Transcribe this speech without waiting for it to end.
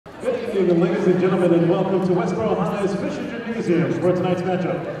evening, ladies and gentlemen, and welcome to Westborough High's Fisher Gymnasium for tonight's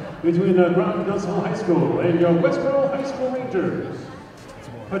matchup between Groton-Dunstable High School and your Westborough High School Rangers.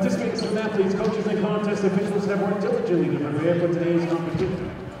 Participating student athletes, coaches, and contest officials have worked diligently to prepare for today's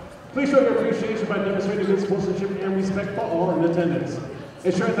competition. Please show your appreciation by demonstrating good sportsmanship and respect for all in attendance.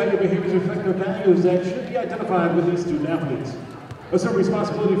 Ensure that your behaviors reflect the values that should be identified with these student athletes. Assume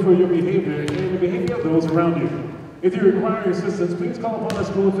responsibility for your behavior and the behavior of those around you. If you require assistance, please call upon a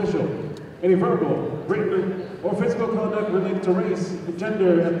school official. Any verbal, written, or physical conduct related to race,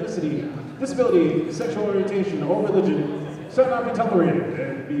 gender, ethnicity, disability, sexual orientation, or religion shall not be tolerated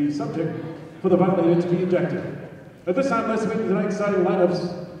and be subject for the violator to be ejected. At this time, let's make tonight's starting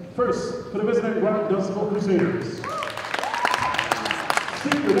lineups. First, for the visiting Groton-Dunstable Crusaders.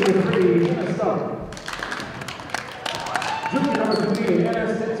 Senior number 3, Anna Stark. Junior number 15,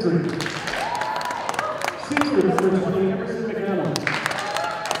 Anna Stinsbury. Senior number 20, Emerson McAdams.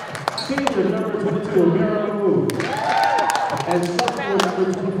 Senior number 22, Mara Wu. And sophomore number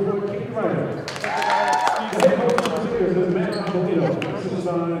 24, Katie Ryder. The head coach of the Crusaders is Matt Toledo. This is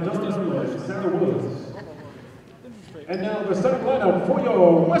Justin English, Sarah Woods. And now the starting lineup for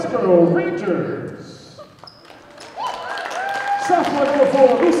your Westborough Rangers. Sophomore number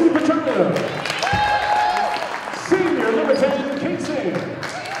 4, Lucy Petraglia. Senior number 10, Kate Sand.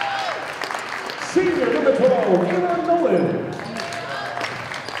 Senior number 12, Aaron Nolan.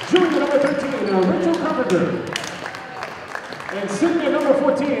 Junior number 13, Rachel Carpenter. And senior number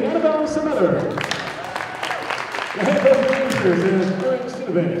 14, Annabelle Semetter. The head coach of the Rangers is Eric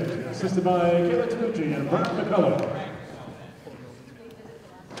Stinovan, assisted by Kayla Tanucci and Brian McCullough.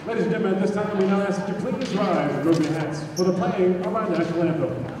 Ladies and gentlemen, at this time we now ask that you please rise and remove your hats for the playing of our national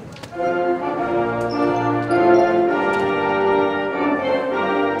anthem.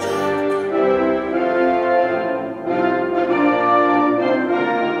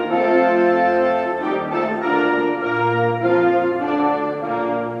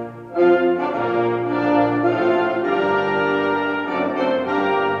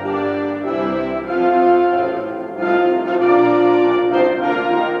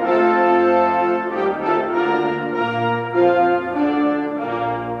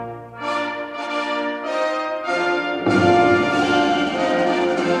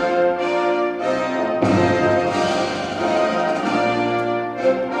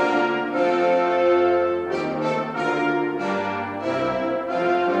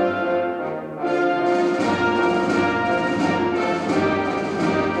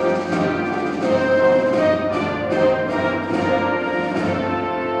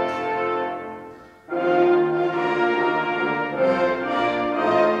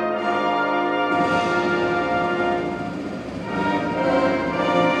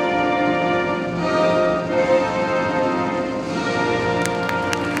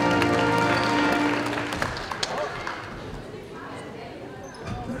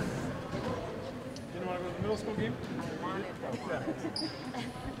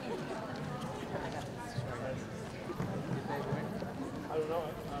 I don't know.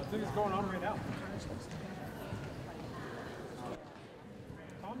 I think it's going on right now.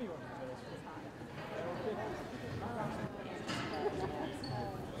 Tommy went to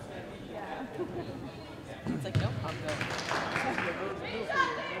It's like, nope, I'm good.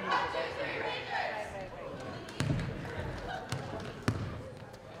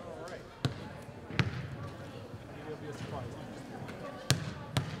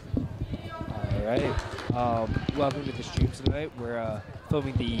 All right. Welcome to the stream tonight. We're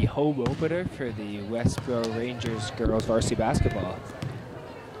filming the home opener for the Westborough Rangers girls varsity basketball.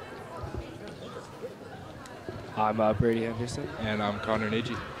 I'm Brady Henderson. And I'm Connor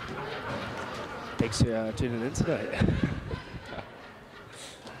Nagy. Thanks for tuning in tonight.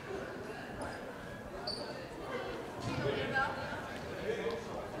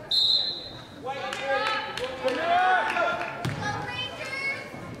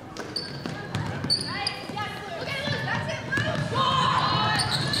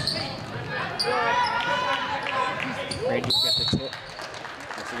 Rangers get the tip.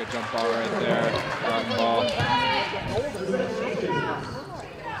 Looks like a jump ball right there. Groton ball.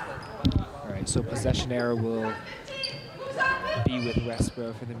 All right, so possession error will be with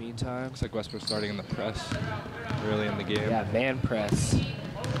Westborough for the meantime. Looks like Westborough starting in the press early in the game. Yeah, man press.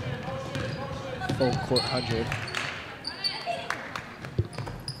 Full court 100.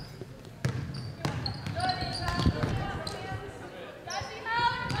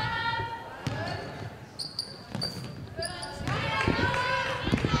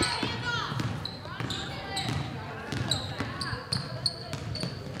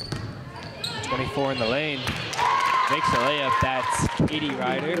 In the lane. Makes a layup. That's Katie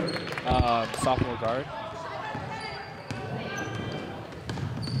Ryder, sophomore guard.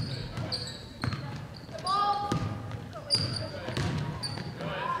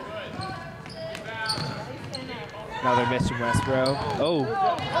 Another miss from Westborough. Oh,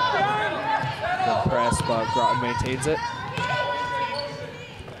 good press, but Groton maintains it.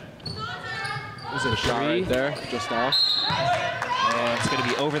 There's a Shot right there, just off. And it's going to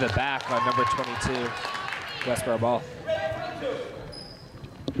be over the back on number 22, Westborough ball.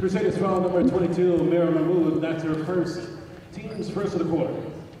 Crusaders foul number 22, Mira Mahmood. That's her first, team's first of the quarter.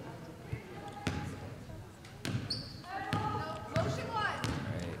 All right,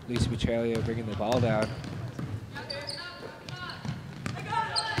 Lucy Petrelio bringing the ball down.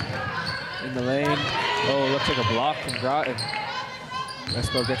 In the lane. Oh, looks like a block from Groton.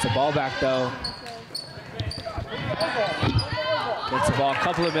 Westborough gets the ball back though. Gets the ball, a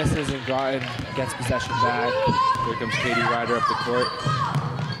couple of misses, and Groton gets possession back. Here comes Katie Ryder up the court.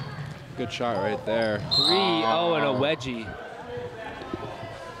 Good shot right there. 3-0 and a wedgie.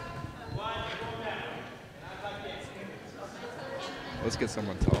 Let's get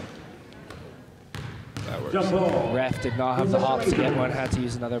someone tall. That works. Jump ball. Ref did not have the hops to get one, had to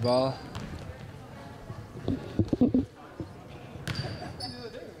use another ball.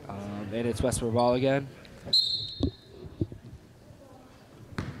 And it's Westborough ball again.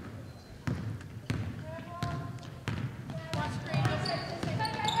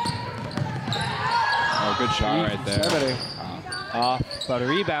 Oh, good shot right there. But a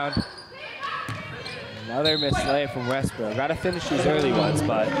rebound. Another missed layup from Westborough. Got to finish these early ones,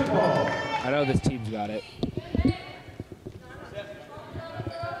 but I know this team's got it.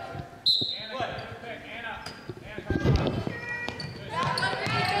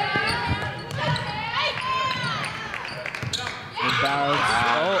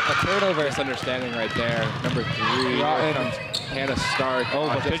 Oh, a turnover. Misunderstanding right there. Number 3. Here comes Hannah Stark. Oh,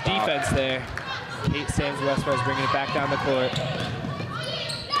 but good defense there. Kate Sands Westborough's bringing it back down the court.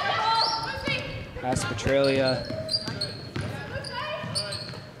 Pass Petralia.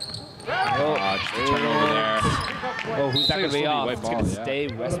 Oh, just a turnover there. Oh, who's that going to be off? White It's going to stay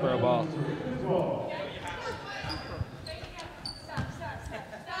Westborough ball.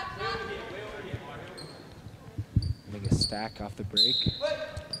 Make a stack off the break.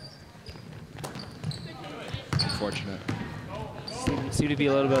 Unfortunate. Seem to be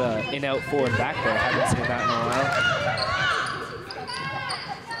a little bit of in-out forward back there. Haven't seen that in a while.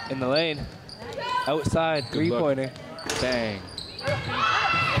 In the lane. Outside, three-pointer. Bang.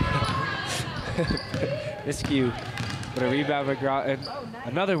 Miscue. But a rebound by Groton.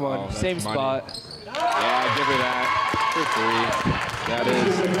 Another one, Oh, same money. spot. Yeah, give her that for 3. That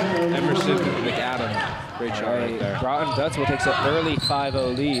is Emerson McAdam. Great shot right there. Groton-Dunstable takes an early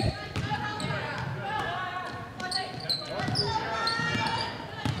 5-0 lead.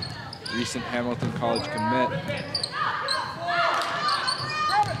 Recent Hamilton College commit.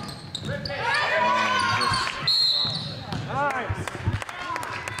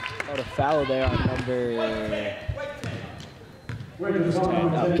 Got a foul there on number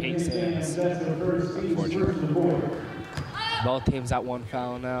 10, Kate Sands. Both teams at one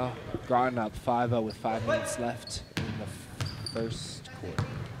foul now. Groton up 5-0 with 5 minutes left in the first quarter.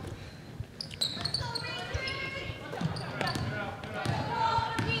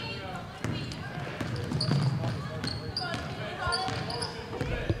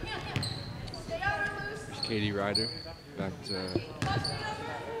 Katie Ryder back to.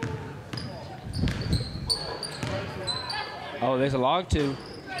 Oh, there's a long two.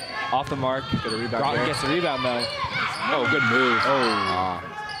 Off the mark. Groton gets the rebound though. Oh, good move.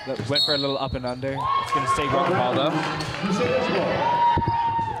 Went for a little up and under. It's going to stay Groton ball though.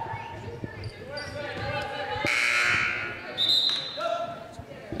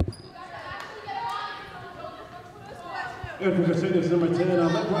 And for Crusaders, number 10,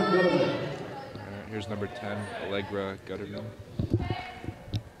 Allegra Gutterman. Here's number 10, Allegra Gutterman.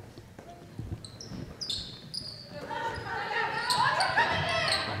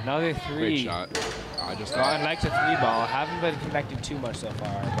 Another 3. Great shot. Groton likes a 3-ball. Haven't been connecting too much so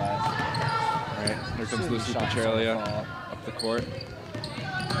far, but. All right, here comes Lucy Petralia up the court.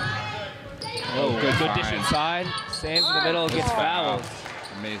 Oh, good dish inside. Sands in the middle, gets fouled.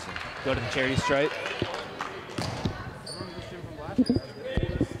 Amazing. Go to the charity stripe.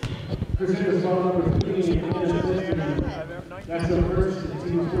 Crusaders foul number 3, that's the first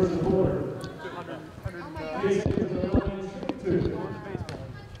team's first quarter.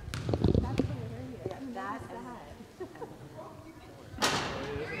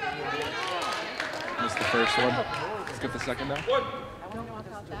 Missed the first one. Let's get the second now.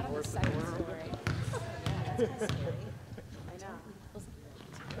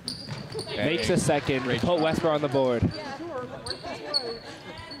 Makes a second, put Westborough on the board.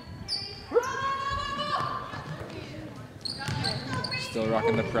 Still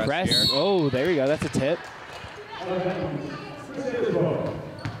rocking the press here. Oh, there we go. That's a tip.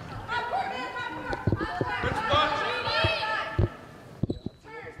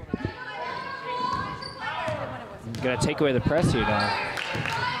 Gonna take away the press here now.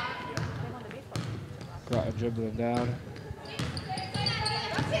 Groton dribbling down.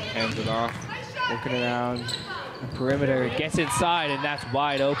 Hands it off. Working around the perimeter. Gets inside, and that's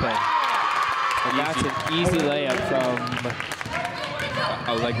wide open. And that's an easy layup from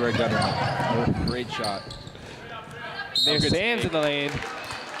Allegra Gunner. Great shot. There's Sam's in the lane.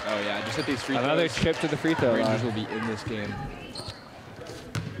 Oh yeah, just hit these free throws. Another trip to the free throw line. Rangers will be in this game.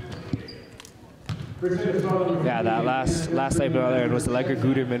 Yeah, that last layup there was Allegra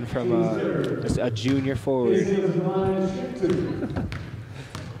Guterman from a junior forward.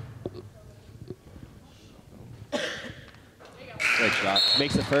 Great shot.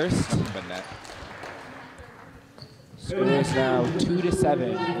 Makes the first. But net. Score is now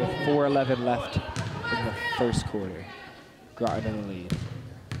 2-7 with 4:11 left in the first quarter. Groton in the lead.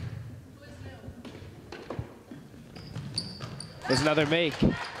 There's another make.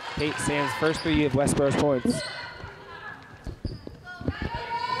 Kate Sam's first 3 of Westborough's points.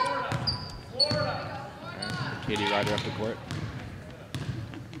 Katie Ryder up the court.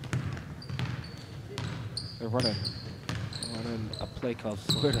 They're running a play called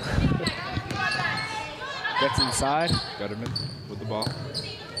Florida. Gets inside. Gutterman with the ball.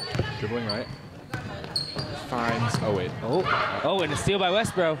 Dribbling right. Finds. Oh wait. Oh, and a steal by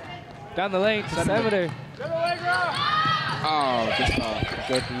Westborough. Down the lane to Senator. Oh, just a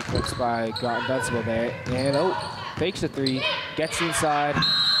good defense by Groton-Dunstable there. And fakes a 3. Gets inside.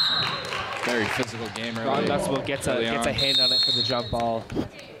 Very physical game early. Groton-Dunstable gets a hand on it for the jump ball.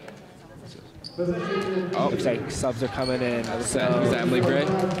 Looks like subs are coming in. Is that Emily Gray?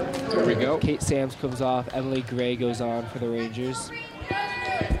 There we go. Kate Sams comes off. Emily Gray goes on for the Rangers.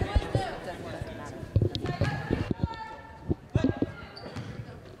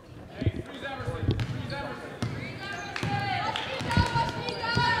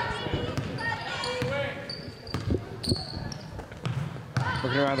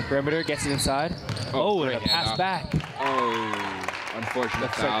 Working around the perimeter, gets it inside. Oh, and a pass back. Oh,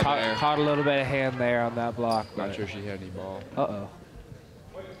 unfortunate foul there. Caught a little bit of hand there on that block. Not sure she had any ball. Uh-oh.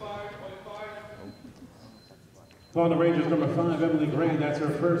 On the Rangers, number 5, Emily Gray. That's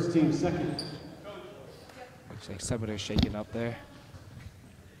her first, team second. Looks like somebody's shaking up there.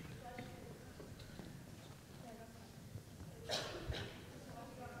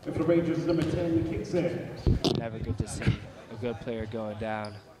 And for the Rangers, number 10, Kate Sams. Never good to see a good player going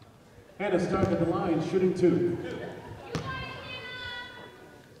down. And a start at the line, shooting 2.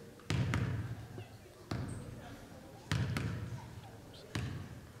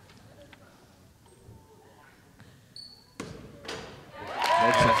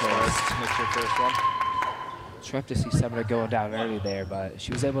 Makes her first one. Tough to see Sumner going down early there, but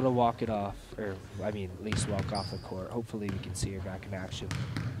she was able to walk it off, or I mean, at least walk off the court. Hopefully we can see her back in action.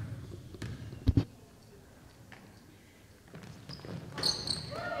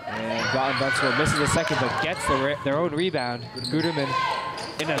 And Groton-Dunstable misses a second, but gets their own rebound. Guterman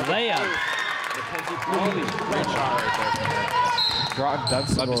in a layup. Great shot right there from her.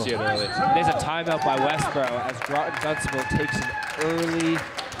 Groton-Dunstable. Love to see it early. There's a timeout by Westborough as Groton-Dunstable takes an early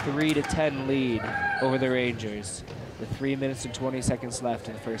 3-10 lead over the Rangers with 3 minutes and 20 seconds left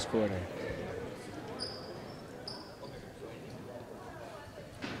in the first quarter.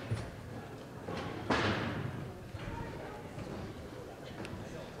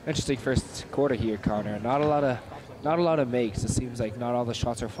 Interesting first quarter here, Connor. Not a lot of makes. It seems like not all the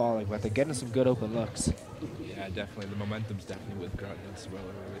shots are falling, but they're getting some good open looks. Yeah, definitely. The momentum's definitely with Groton-Dunstable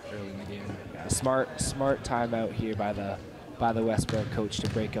early in the game. Yeah, smart timeout here by the Westborough coach to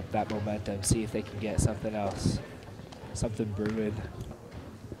break up that momentum, see if they can get something else, something brewing.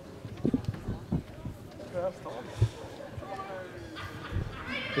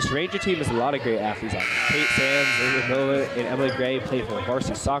 This Ranger team has a lot of great athletes on it. Kate Sands, Miller, and Emily Gray play for the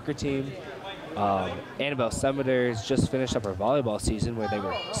varsity soccer team. Annabelle Sumner has just finished up her volleyball season where they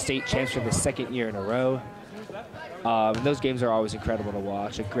were state champs for the second year in a row. And those games are always incredible to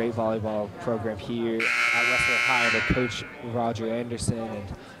watch. A great volleyball program here at Westborough High under Coach Roger Anderson, and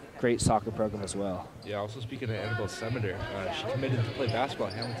great soccer program as well. Yeah, also speaking of Annabelle Sumner, she committed to play basketball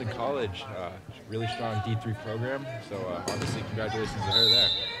at Hamilton College. Really strong D3 program, so obviously congratulations to her there.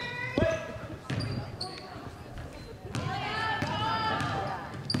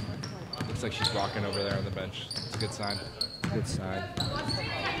 Looks like she's walking over there on the bench. It's a good sign. Good sign.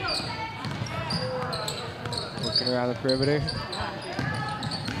 Working around the perimeter.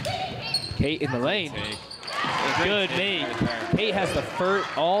 Kate in the lane. Good make. Kate has the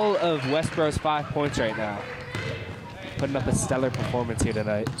first, all of Westborough's 5 points right now. Putting up a stellar performance here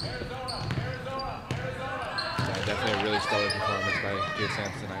tonight. Yeah, definitely a really stellar performance by Kate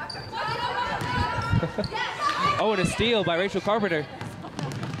Sands tonight. Oh, and a steal by Rachel Carpenter.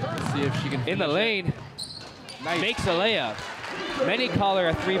 Let's see if she can In the lane. Nice. Makes a layup. Many call her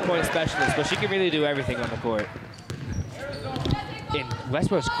a three-point specialist, but she can really do everything on the court. And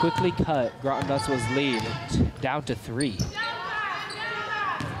Westborough's quickly cut Groton-Dunstable's lead down to 3.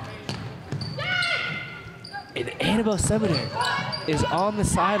 And Annabelle Seminaire is on the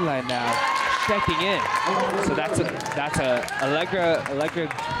sideline now, checking in. So that's a Allegra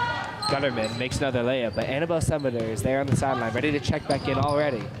Gutterman makes another layup, but Annabelle Seminaire is there on the sideline, ready to check back in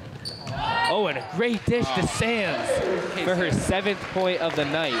already. Oh, and a great dish to Sands for her 7th point of the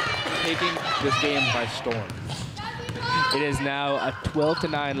night. Taking this game by storm. It is now a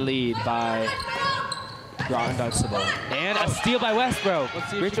 12-9 lead by Groton-Dunstable. And a steal by Westborough.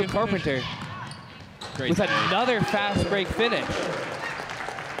 Rachel Carpenter with another fast break finish.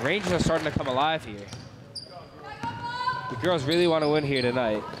 Rangers are starting to come alive here. The girls really want to win here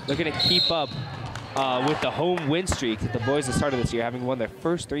tonight. Looking to keep up with the home win streak that the boys have started this year, having won their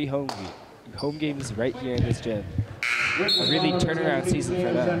first 3 home games right here in this gym. A really turnaround season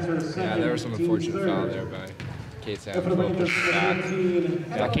for them. Yeah, there was some unfortunate foul there by Kate Sam's back.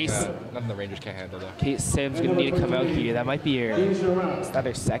 Nothing the Rangers can't handle though. Kate Sam's gonna need to come out here. That might be her. Is that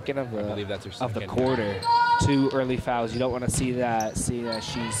her second of the? I believe that's her second. Of the quarter. 2 early fouls. You don't want to see that. See that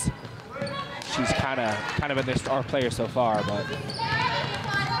she's kind of been their star player so far, but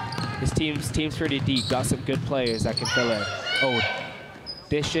this team's pretty deep. Got some good players that can fill in. Oh,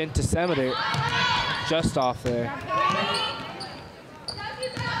 dish into Seminaire, just off there.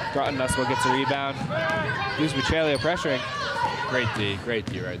 Groton-Dunstable gets a rebound. Luz Petralia pressuring. Great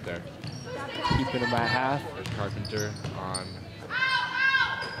D right there. Keeping him at half. There's Carpenter on.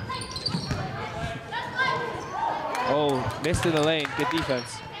 Oh, missed in the lane. Good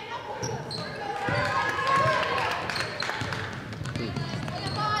defense.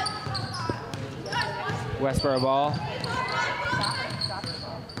 Westborough ball.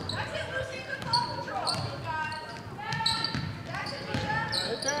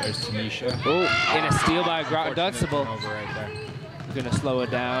 There's Tanisha. Oh, and a steal by Groton-Dunstable. Right there. Gonna slow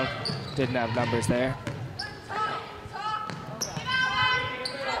it down. Didn't have numbers there.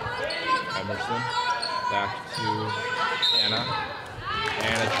 Emerson. Back to Anna.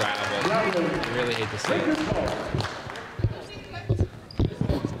 And a travel. I really hate to see it.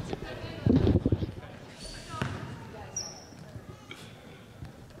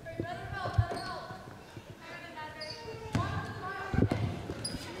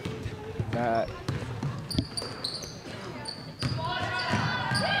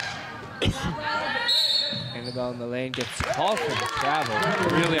 Annabelle in the lane gets called for the travel.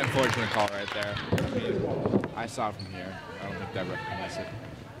 Really unfortunate call right there. I mean, I saw it from here. I don't think that recognized it.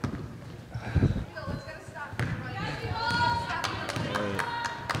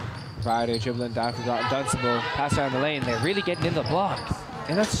 Ryder dribbling down for Groton-Dunstable. Pass around the lane. They're really getting in the block.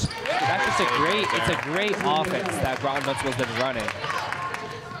 And that's just a great offense that Groton-Dunstable's been running.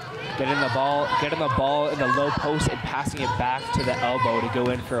 Getting the ball in the low post and passing it back to the elbow to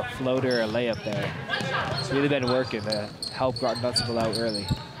go in for a floater or a layup there. It's really been working to help Groton-Dunstable out early.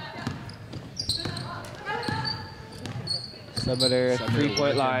 Sumner,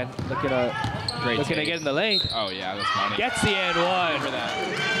 3-point line, looking to get in the lane. Oh yeah, that's money. Gets the and one. Remember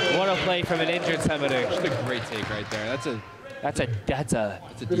that. What a play from an injured Sumner. Just a great take right there. That's a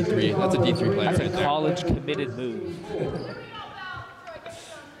D3. That's a D3 play. That's right a college committed move.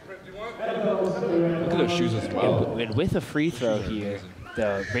 Look at those shoes as well. And with a free throw here,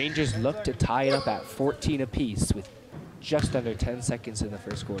 the Rangers look to tie it up at 14 apiece with just under 10 seconds in the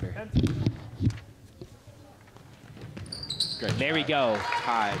first quarter. Great. There we go.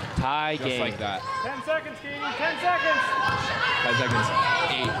 Tie Just game. like that. 10 seconds, Katie. 10 seconds. 5 seconds.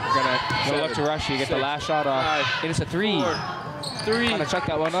 8. We're gonna look to rush you. Get the last shot off. And it's a 3. 3. Gonna check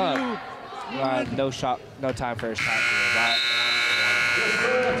that one up. No time for a shot here.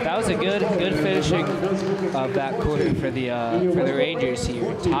 That was a good finishing of that quarter for the Rangers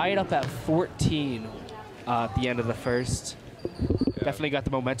here. Tied up at 14 at the end of the first. Definitely got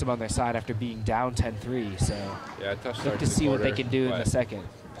the momentum on their side after being down 10-3. So yeah, tough start look to see what they can do in the second.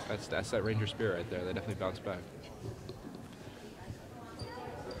 That's that Ranger spirit right there. They definitely bounce back.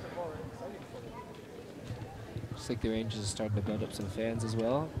 Looks like the Rangers are starting to build up some fans as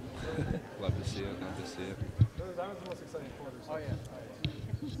well. Love to see it. Love to see it. That was the most exciting quarter. So. Oh, yeah.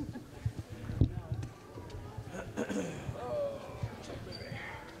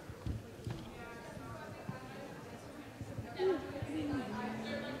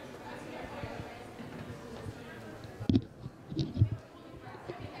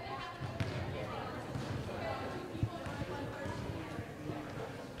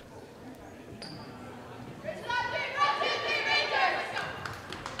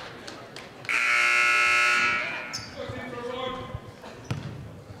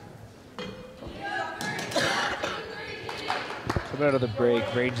 Out of the break,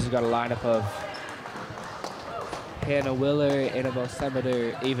 Rangers got a lineup of Hannah Willer, Annabelle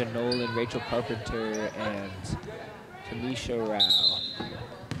Semeter, Ava Nolan, Rachel Carpenter, and Tanisha Rao.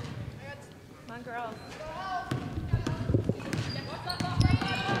 Come on, girls.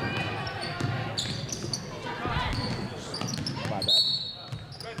 My bad.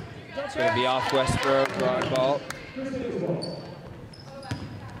 It's going to be off Westborough, drawing ball.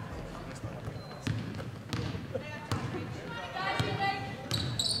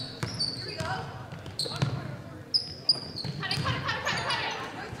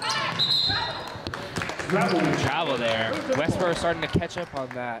 Travel there. Westborough starting to catch up on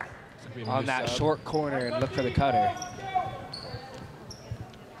that short corner and look for the cutter.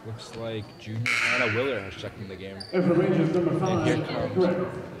 Looks like junior Hannah Willer has checked in the game. And for Rangers number 5, Here comes. correct.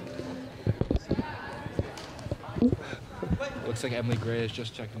 Looks like Emily Gray has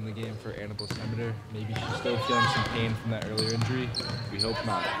just checked in the game for Annabelle Semeter. Maybe she's still feeling some pain from that earlier injury. We hope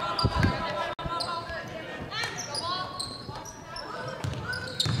not.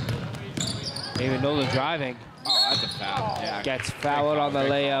 Ava Nolan driving. Oh, that's a foul. Yeah. Gets fouled on the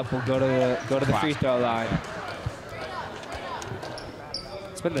layup. Will go to the free throw line.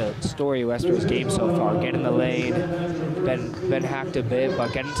 It's been the story of Westborough's game so far. Get in the lane, been hacked a bit,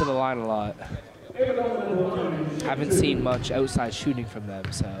 but getting to the line a lot. Haven't seen much outside shooting from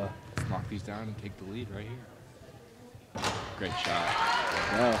them, so. Let's knock these down and take the lead right here. Great shot.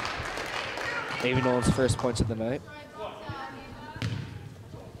 Wow. Ava Nolan's first points of the night.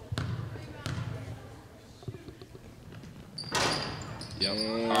 Yep.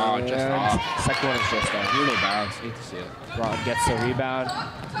 Oh, just off. Second one is just off. Brutal bounce. Hate to see it. Groton gets the rebound.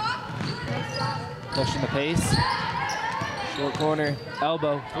 Pushing the pace. Short corner.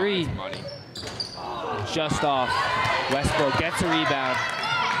 Elbow. Three. Money. Just off. Westborough gets a rebound.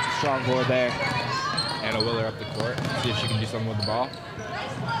 It's a strong board there. Hannah Willer up the court. See if she can do something with the ball.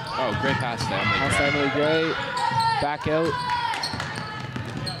 Oh, great pass to Emily. Pass to Emily Gray. Back out.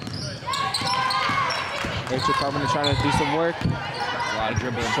 Rachel Carpenter trying to do some work. A lot of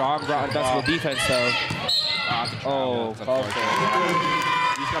dribbling. Strong Groton-Dunstable defense, though. Oh, called for. You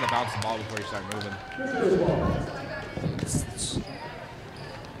just got to bounce the ball before you start moving.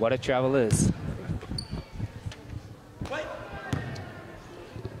 What a travel is.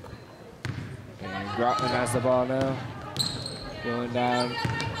 And Groton has the ball now. Going down.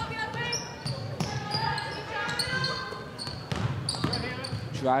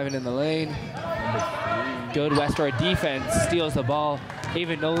 Driving in the lane. Good Westborough defense. Steals the ball.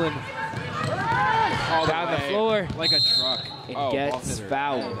 Ava Nolan down the floor. Like a truck. And gets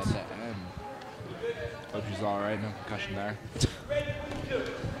fouled. At the end. Hope she's all right. No concussion there.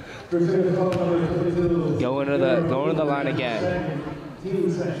 Going to the line again. She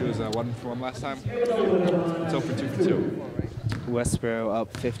was 1 for 1 last time. It's 0 for 2 for 2. Westborough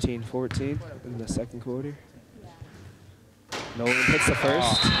up 15-14 in the second quarter. Nolan hits the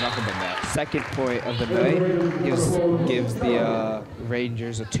first. Nothing but net. Second point of the night. Gives the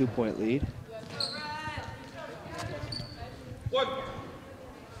Rangers a 2-point lead.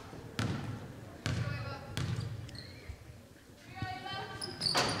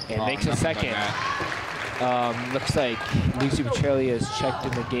 And makes a second. Looks like Lucy Petrelli has checked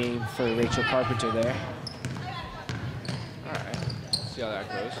in the game for Rachel Carpenter there. All right. See how that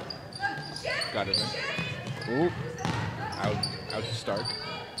goes. Got it in. Ooh. Out to Stark.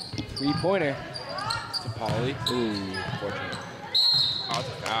 3-pointer. To Polly. Ooh. Fortunate. Oh,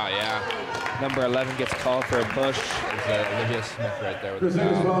 yeah. Number 11 gets called for a push. There's Olivia Smith right there with the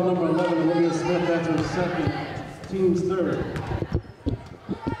Crusaders foul. foul number 11, Olivia Smith. That's her second, team's third.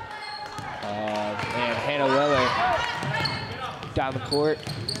 And Hannah Weller down the court.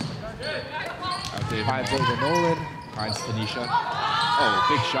 Finds Ava Nolan. Finds Tanisha. Oh,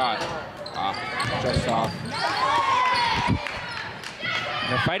 big shot. Just off. And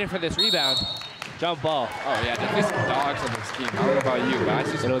they're fighting for this rebound. Jump ball. Oh, yeah, definitely some dogs on this team. I don't know about you, but I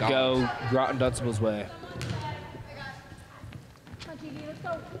see some It'll dogs. go Groton-Dunstable's way.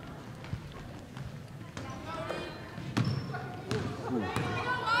 Little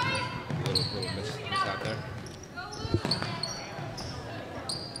miss out there.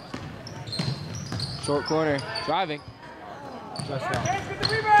 Short corner, driving. Just wrong. Get the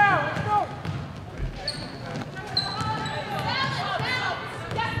rebound. Let's go.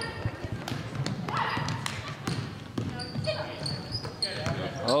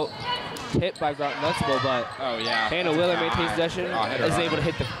 Oh, hit by Groton-Dunstable, but Hannah Willer maintains possession. Is able to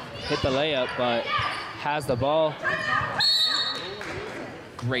hit the layup, but has the ball.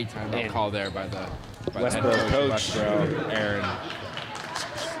 Great timeout call there by the Westborough head coach. Westborough, Aaron,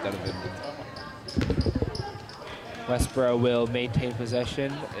 instead of him. Westborough will maintain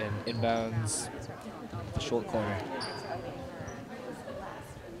possession and inbounds the short corner.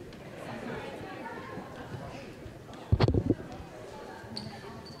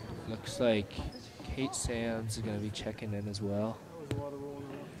 Looks like Kate Sands is going to be checking in as well. That was a lot of rolling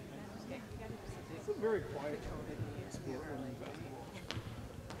around. It's a very quiet sport.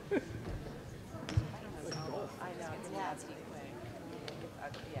 Like golf. I know, it's nasty.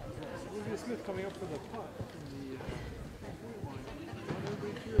 Olivia Smith coming up for the putt from the line.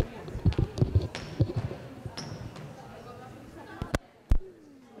 Everybody cheer at once.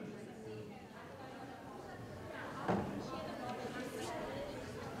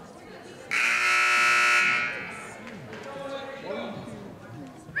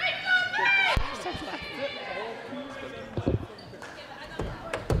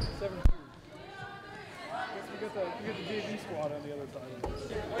 You get the JV squad on the other side.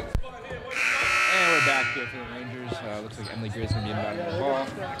 And we're back here for the Rangers. Looks like Emily Gray's going to be inbounding the ball.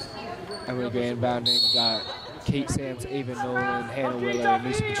 Emily Gray inbounding. We got Kate Sands, Ava Nolan, Hannah Willer, and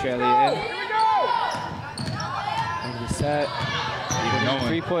Lisa Petrelli in. And we set. Ava Nolan.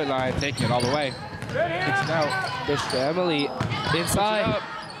 3-point line. Taking it all the way. Kicks it out. Dish to Emily. Inside.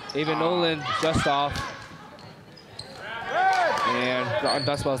 Ava Nolan just off. And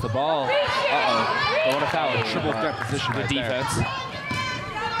Groton-Dunstable has the ball. Uh-oh. Don't want to foul. Triple threat position The right there. defense.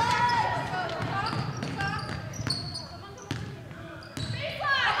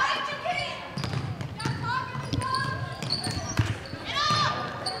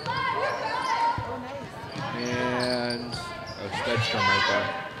 And Stedstrom right there.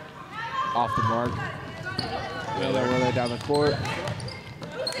 off the mark. Willer down the court.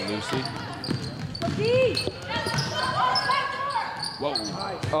 Lucy. Whoa.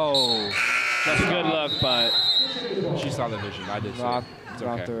 Oh, just a good look, but She saw the vision. I did. not It's the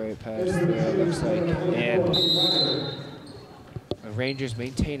okay. right pass there, it looks like. And the Rangers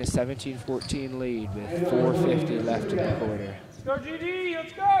maintain a 17-14 lead with 4:50 left in the quarter. Let's go, GD.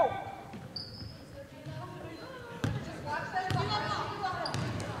 Let's go.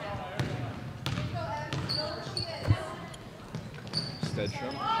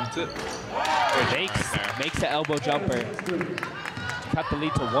 Stedstrom shoots it. Makes the elbow jumper. Cut the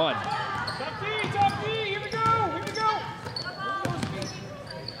lead to 1. Top D. Here we go. Here we go.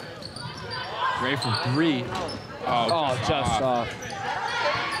 Gray from 3. Oh, just off.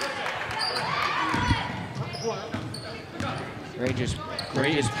 Rangers,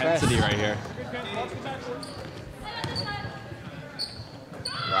 Great intensity right here.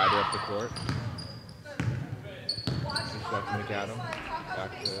 Ryder up the court. Back to McAdam.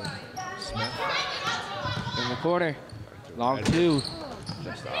 Back to Smith. In the corner. Long 2.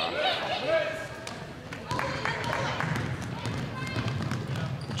 Just off.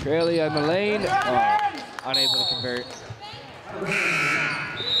 Petrelli on the lane. Oh, unable to convert.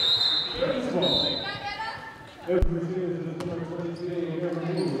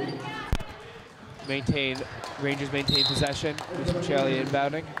 Rangers maintain possession. Petrelli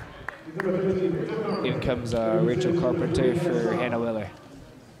inbounding. In comes Rachel Carpenter for Hannah Willer.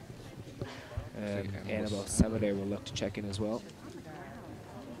 And Annabelle Seminaire will look to check in as well.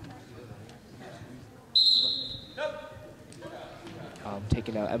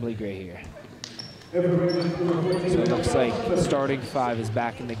 Taking out Emily Gray here. So it looks like starting 5 is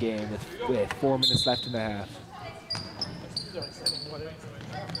back in the game with 4 minutes left in the half.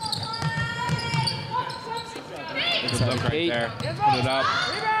 Good look right there. Put it up.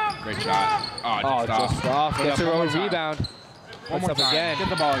 Great shot. Oh, just off. Gets her own rebound. One Puts more up time. again. Get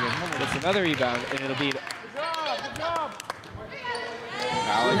the ball again. Gets another rebound, and it'll be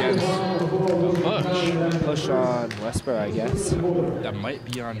Foul against the push on Westborough, I guess. That might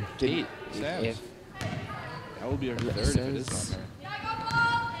be on Kate Sands. That will be her third if it is on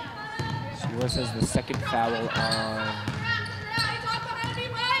there. She says the second foul on.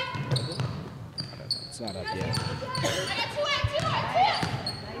 It's not up yet.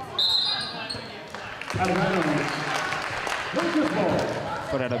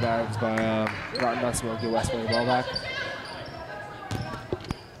 Put out of bounds by Groton-Dunstable. Get Westborough the ball back.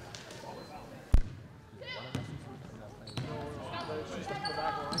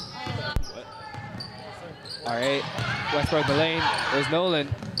 All right, Westborough in the lane. There's Nolan.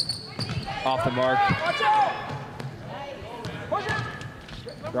 Off the mark.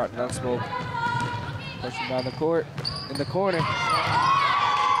 Groton-Dunstable pushing down the court. In the corner.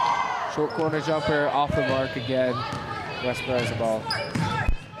 Short corner jumper off the mark again. Westborough has the ball.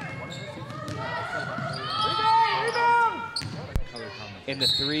 In the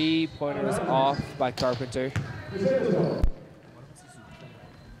three-pointer is off by Carpenter.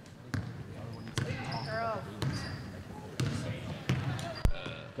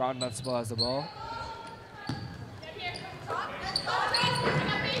 Groton-Dunstable has the ball.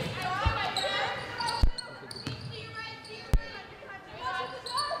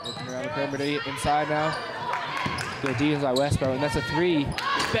 Looking around the perimeter inside now. Good defense by Westborough, and that's a three.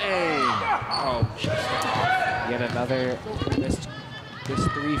 Bang! Oh, yet another missed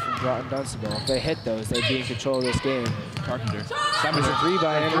three from Groton-Dunstable. If they hit those, they'd be in control of this game. Carpenter. There's a three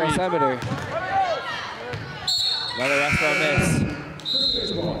by Annabelle Semeter. Another Westborough miss.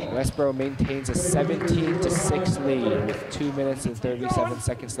 Westborough maintains a 17-6 lead with 2 minutes and 37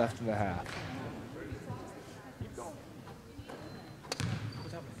 seconds left in the half.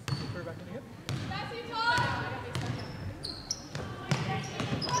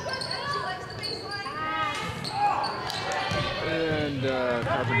 And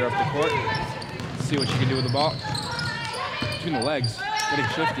Carpenter up the court. See what you can do with the ball. Between the legs, getting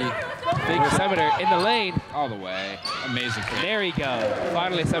shifty. Big Semeter in the lane. All the way. Amazing. There we go.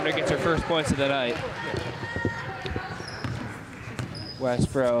 Finally, Semeter gets her first points of the night.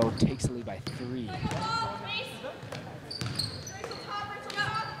 Westborough takes the lead by 3.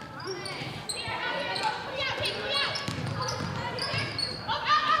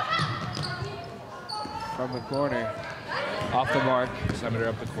 From the corner. Off the mark. Semeter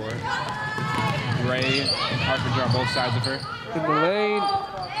up the court. Gray and Carpenter on both sides of her. In the lane.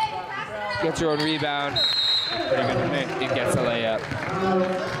 Gets her own rebound. Pretty good to me. It gets a layup.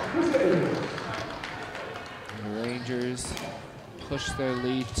 And the Rangers push their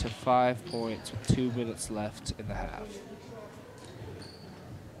lead to 5 points with 2 minutes left in the half.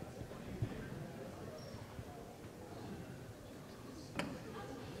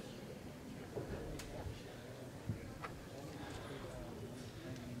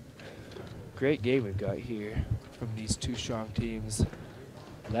 Great game we've got here from these two strong teams.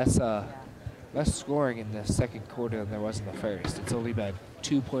 Less scoring in the second quarter than there was in the first. It's only been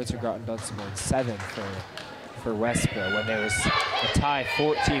 2 points for Groton-Dunstable and 7 for Westborough when there was a tie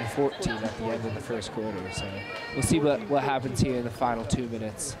 14-14 at the end of the first quarter. So we'll see what happens here in the final 2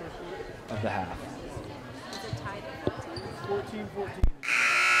 minutes of the half. 14-14.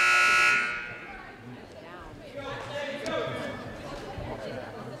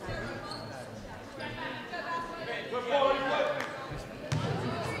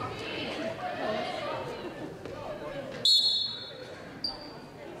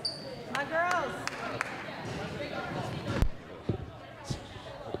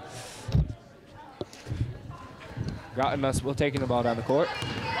 Groton-Dunstable taking the ball down the court.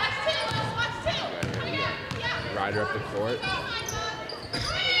 Ryder up the court.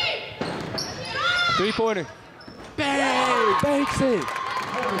 Three-pointer. Bang! Banks it.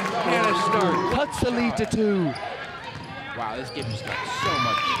 And a start. Cuts the lead to 2. Wow, this game just got so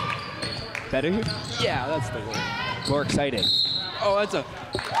much Better? Yeah, that's the word. More exciting. Oh, that's a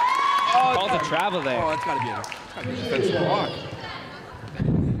Called a travel there. Oh, that's gotta be a defensive walk.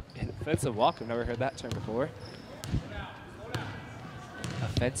 Offensive walk. I've never heard that term before.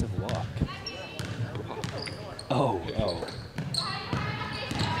 Offensive walk. Oh.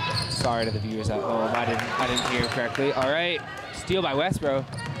 Sorry to the viewers at home. I didn't hear correctly. All right. Steal by Westborough.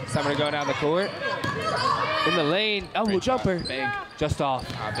 Someone going down the court. In the lane. Oh, Great jumper. shot. Bank. Just off.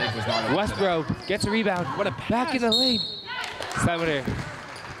 Bank was not. Westborough gets a rebound. What a pass. Back in the lane. Semeter.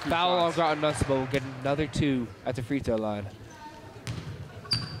 Foul on Groton-Dunstable. Will get another 2 at the free throw line.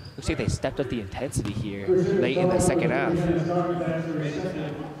 Looks like they stepped up the intensity here late in the second half.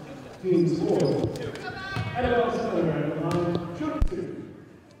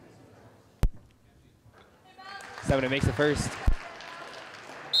 Semeter makes the first.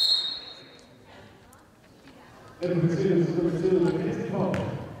 Get the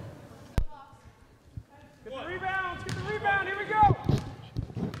rebound, here we go!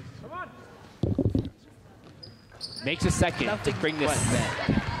 Come on! Makes a second to bring this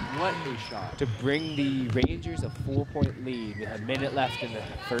What a shot. to bring the Rangers a 4-point lead with a minute left in the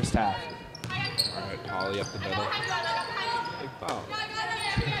first half. All right, Polly up the middle. Big foul.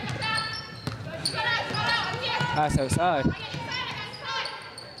 Pass outside.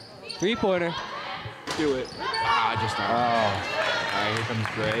 Three-pointer. Do it. Just not. Oh. All right, here comes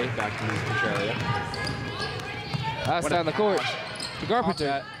Gray back to his control area. Pass down the court to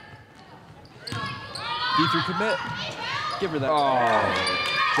Carpenter. D3 commit. Give her that.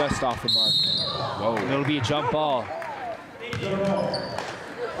 Oh, just off the mark. Whoa. It'll be a jump ball.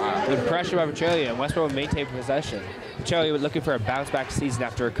 Good pressure by Petralia, and Westborough will maintain possession. Petralia was looking for a bounce-back season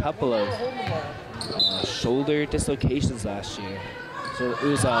after a couple of shoulder dislocations last year. So it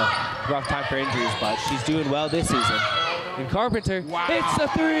was a rough time for injuries, but she's doing well this season. And Carpenter hits a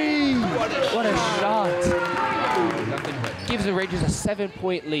three! What a shot! Gives the Rangers a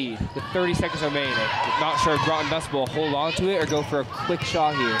 7-point lead with 30 seconds remaining. Not sure if Groton-Dunstable will hold on to it or go for a quick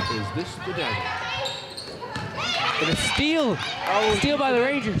shot here. Is this the dagger? And a steal! Steal by the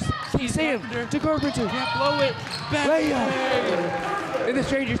Rangers. You see him to Carpenter. Can't blow it. Layup! And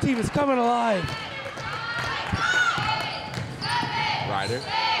this Rangers team is coming alive. Ryder.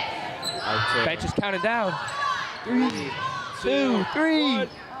 Bench is counting down. 3, 2, 3.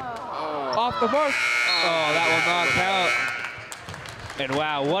 Off the mark. Oh, that will not count. And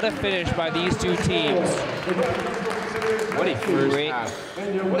wow, what a finish by these two teams. What a first half.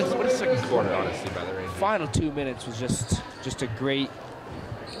 What a second quarter, honestly, by the Rangers. Final 2 minutes was just a great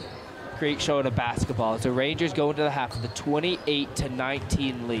showing of basketball. The Rangers go into the half with a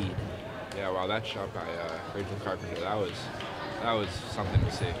 28-19 lead. Yeah, wow, that shot by Rachel Carpenter, that was something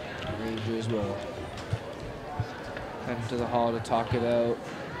to see. The Rangers will head into the hall to talk it out.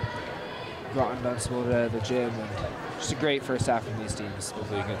 Groton-Dunstable to the gym, and just a great first half from these teams.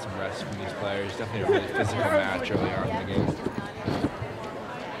 Hopefully you get some rest from these players. Definitely a really physical match early on in the game.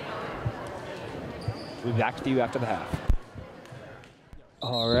 We'll be back with you after the half.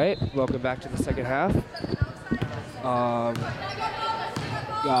 All right, welcome back to the second half.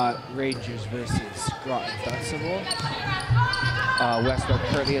 Got Rangers versus Groton-Dunstable. Westborough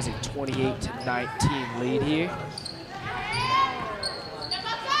currently has a 28-19 lead here.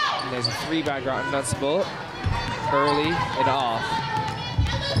 And there's a three by Groton-Dunstable, early and off.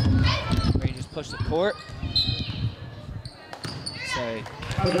 Rangers push the court. Say,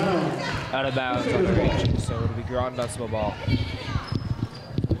 out of bounds on the Rangers, so it'll be Groton-Dunstable ball.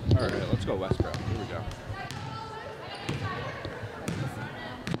 All right, let's go Westborough. Here we go.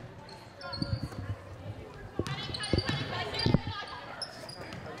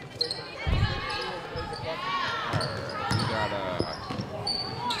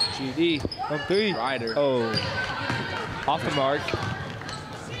 GD from three. Ryder. Oh, off the mark.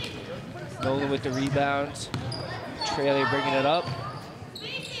 Nolan with the rebound. Trailer bringing it up.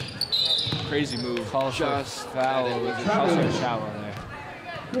 Crazy move. Calls for a foul. Calls for a foul on there.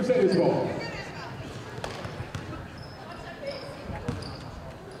 Crusaders ball.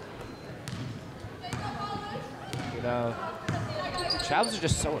 You know, travels are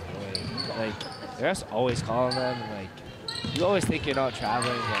just so annoying. Like, the refs always calling them, and like, you always think you're not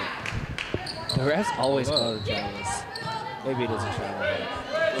traveling, but the refs always call the travels. Maybe it isn't traveling,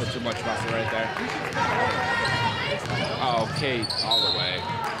 but A little too much muscle right there. Oh, Kate, all the way.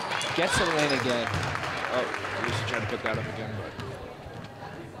 gets it in again. Oh, at least he tried to put that up again, but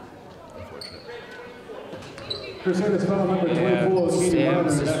unfortunate. Crusaders foul number 24.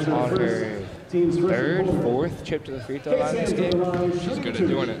 Sam's is on her third, fourth trip to the free throw line this game. She's good at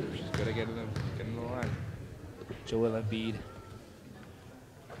doing it. She's good at getting the line. Joel Embiid.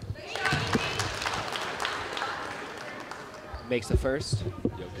 Makes the first.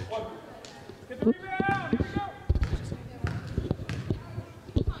 Jokic.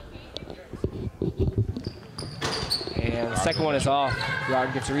 And the second one is off.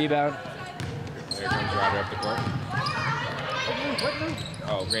 Groton gets a rebound. There comes Ryder up the court.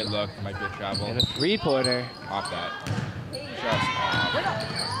 Oh, great look. Might be a travel. And a three-pointer. Off that. Just off.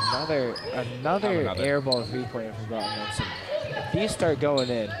 Another air ball three-pointer from Groton. If these start going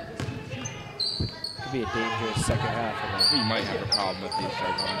in, it could be a dangerous second half. We might have a problem if these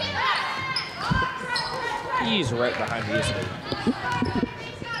start going in. He's right behind the Eastern.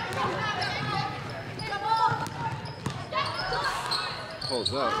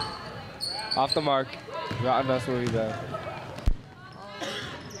 Pulls up. Off the mark. Groton-Dunstable rebound.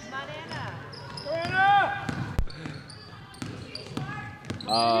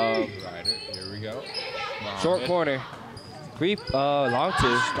 Ryder, here we go. Short corner. Long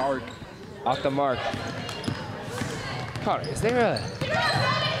two. Stark. Off the mark. Connor, is there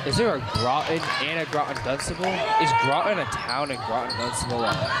a Groton and a Groton-Dunstable? Is Groton a town and Groton-Dunstable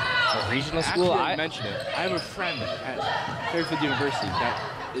a regional school? Actually, I mentioned it. I have a friend at Fairfield University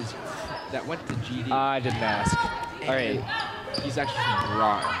that went to GD. I didn't ask. All right. He's actually from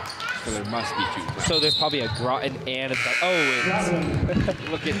Groton, so there must be two. So there's probably a Groton and a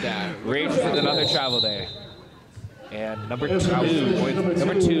Look at that. Rangers with another travel there. And number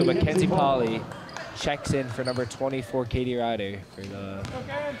two, Mackenzie Polly checks in for number 24, Katie Ryder, for the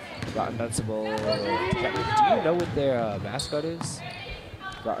Groton-Dunstable. Do you know what their mascot is?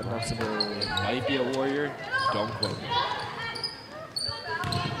 Groton-Dunstable Might be a warrior. Don't quote me.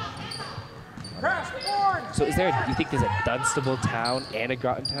 So is there, do you think there's a Dunstable town and a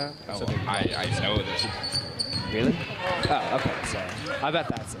Groton town? Oh, I know this. Really? Oh, okay, so I bet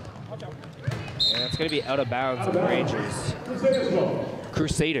that's it. And it's going to be out of bounds of the Rangers.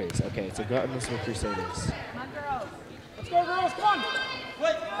 Crusaders. Okay, it's a Groton-Dunstable Crusaders. Let's go, girls, come on!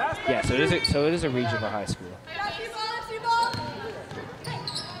 Yeah, so it is a regional high school.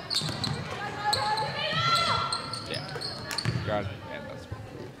 Yeah. God.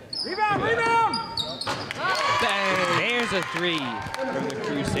 Rebound, rebound! Bang! There's a 3 from the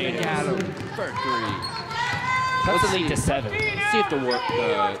Crusaders. Got him for 3. That's the lead to 7. Let's see if the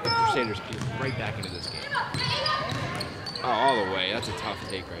Crusaders get right back into this game. Oh, all the way. That's a tough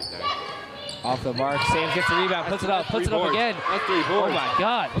take right there. Off the mark. Sam gets the rebound, puts it up again. That's 3 boards. Oh my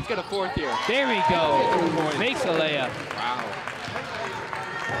God. Let's get a 4th here. There we go. Makes a layup. Wow.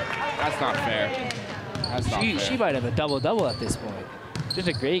 That's not fair. That's not fair. She might have a double-double at this point. Just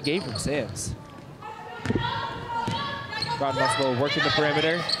a great game from Sams. Groton-Dunstable working the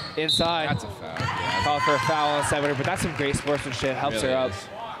perimeter. Inside. That's a foul. Yeah. Called for a foul on Senator, but that's some great sportsmanship. Helps her up.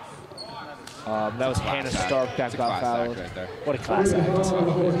 That was Hannah Stark that got fouled. Right there. What a class act. That's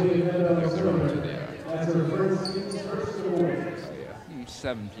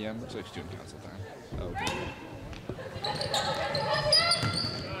 7 p.m. Looks like student council time. Oh.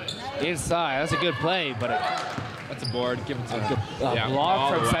 Inside. That's a good play, but That's a board. Give it to a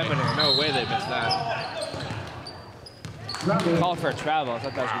block from Senator. No way they missed that. Called for a travel. I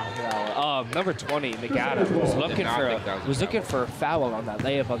thought that was going to be a foul. Number 20, McAdams, was looking for a foul on that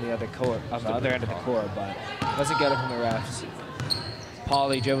layup on the other court, on the other end of the court, but doesn't get it from the refs.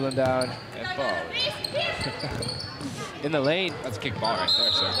 Pauly dribbling down. And ball. In the lane. That's a kick ball right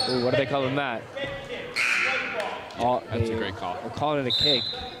there, sir. Ooh, what do they call that? That's a great call. We're calling it a kick.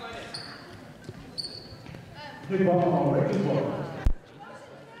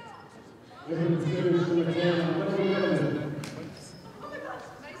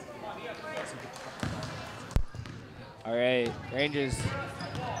 All right, Rangers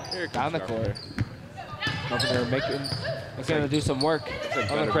down the court. Hoping they're going to do some work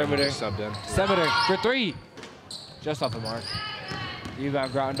on the perimeter. Senator for 3. Just off the mark.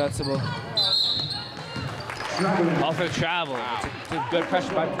 Rebound, Groton-Dunstable. Off of travel. It's a good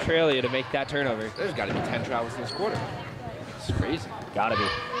pressure by Petralia to make that turnover. There's got to be 10 travels in this quarter. It's crazy. Gotta be.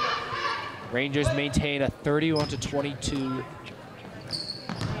 Rangers maintain a 31-22.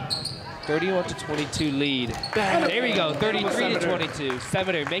 31-22 lead. There we go, 33-22.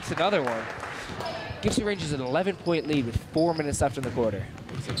 Senator makes another one. Gives the Rangers an 11-point lead with 4 minutes left in the quarter.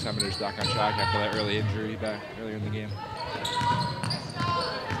 Looks like Senator's back on track after that early injury back earlier in the game.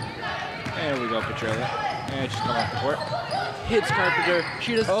 And we go, Petralia. And she's coming off the court. Hits Carpenter.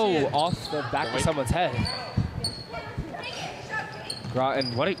 She doesn't see it. Off the back of someone's head.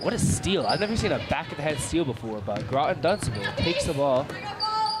 Groton, what a steal. I've never seen a back of the head steal before, but Groton-Dunstable takes the ball.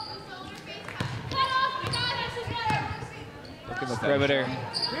 Look in the perimeter.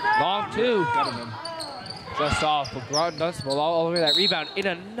 Long 2. Got him in. Just off, but Groton-Dunstable all over that rebound in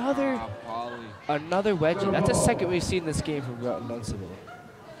another wedgie. That's the second we've seen this game from Groton-Dunstable.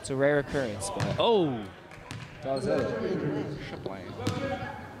 It's a rare occurrence, but that was it.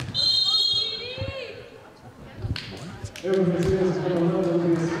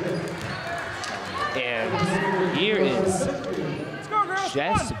 And here is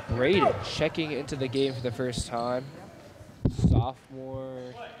Jess Braden checking into the game for the first time.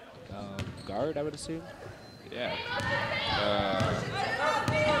 Sophomore guard, I would assume. Yeah.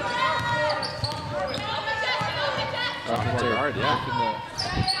 Sophomore guard, yeah.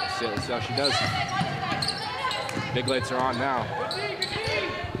 Let's see how she does. Big lights are on now.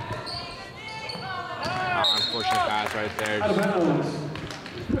 Unfortunate pass right there. Out of bounds.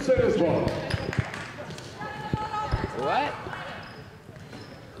 Crusaders ball. What?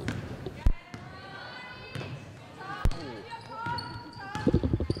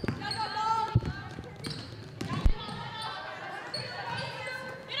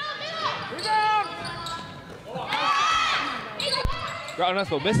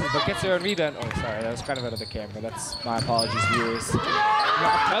 Groton-Dunstable misses, but gets their own rebound. Oh, sorry, that was kind of out of the camera. That's my apologies, viewers.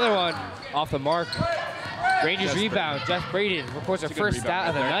 Another one off the mark. Rangers rebound. Jeff Braden records her first stat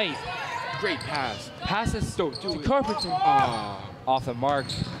of the night. Great pass. Passes to Carpenter. Off the mark.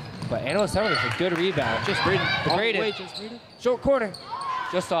 But Anna Summer with a good rebound. Just Braden. Short corner.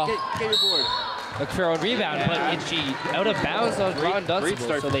 Just off. Get your board. Look for a rebound, but she out of bounds on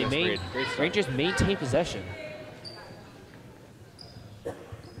Groton-Dunstable, so they Rangers maintain possession.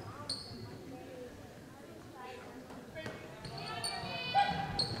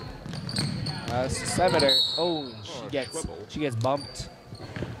 Semeter. Oh, she gets bumped.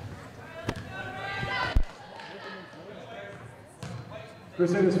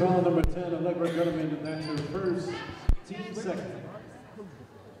 Crusaders foul number 10, Allegra Gutterman, and that's her first, team second.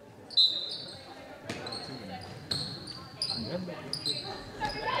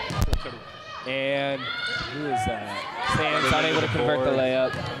 And who is that? Sam's not able to convert the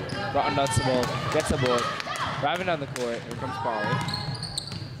layup. Groton-Dunstable gets a board. Driving down the court. Here comes Polly.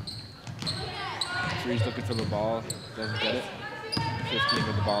 Three's looking for the ball. Doesn't get it. 15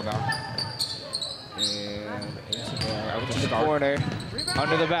 with the ball now. And into there. Out to the corner.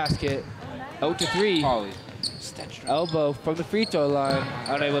 Under the basket. Out to three. Polly. Elbow from the free throw line.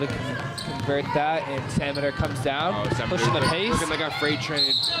 Unable to convert that. And Sameter comes down. Pushing the pace. Looking like a freight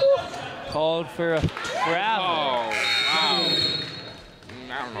train. Called for a travel. Oh, wow.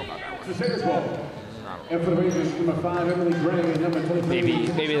 I don't know about that one. Crusaders ball. And for the Rangers, number 5, Emily Gray, and number 23. Maybe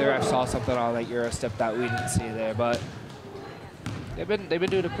the ref saw something on that Euro step that we didn't see there, but they've been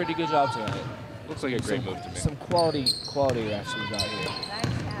doing a pretty good job tonight. Looks like a great move to me. Some quality refs we got here.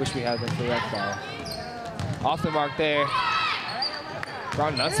 Wish we had them for rec ball. Off the mark there.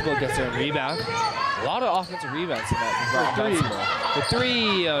 Groton-Dunstable gets a rebound. A lot of offensive rebounds tonight from Groton-Dunstable. The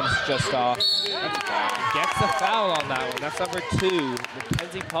three is just off. Gets the foul on that one. That's number 2,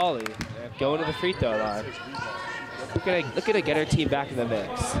 Mackenzie Polly. Going to the free throw line. Looking to get her team back in the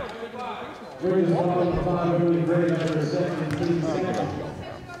mix. Rangers ball number 5, Emily Gray, number 7, team second.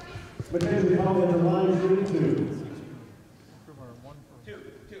 Mackenzie Polly at the line, 32.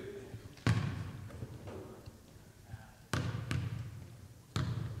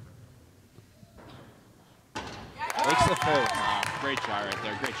 Makes the first. Great shot right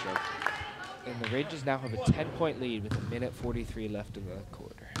there. Great stroke. And the Rangers now have a 10-point lead with 1:43 left in the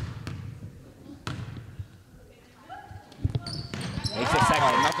quarter. Makes a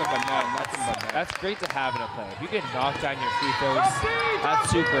second. Nothing but net. That's great to have in a play. If you can knock down your free throws, that's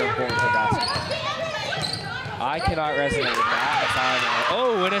super important for basketball. I cannot resonate with that.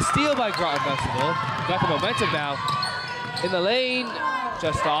 Oh, and a steal by Groton-Dunstable. Got the momentum now. In the lane,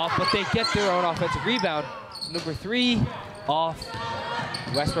 just off, but they get their own offensive rebound. Number 3, off.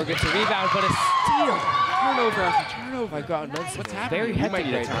 Westborough gets a rebound, but a steal. Turnover after turnover. My Groton-Dunstable. What's happening? Very hectic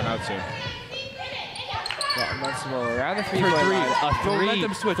right now. Out soon. Groton-Dunstable around the free-throw line. A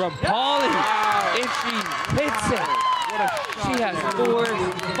 3 from Polly. Wow. And she hits it. She has scored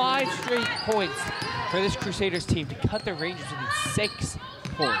 5 straight points for this Crusaders team to cut the Rangers within 6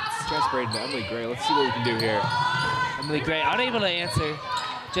 points. Jess Braden to Emily Gray. Let's see what we can do here. Emily Gray unable to answer.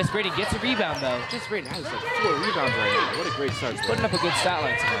 Jess Braden gets a rebound though. Jess Braden has like 4 rebounds right now. What a great start. Putting up a good stat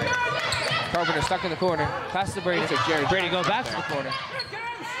line tonight. Carpenter stuck in the corner. Passes to Braden. Braden going back to the corner.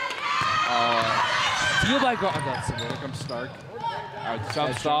 Steal by Groton-Dunstable. Here comes Stark.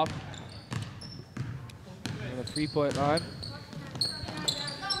 Jump stop. On the 3-point line.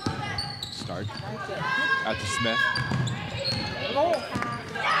 Stark. Out to Smith.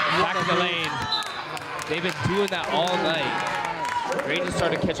 Back in the lane. They've been doing that all night. Rangers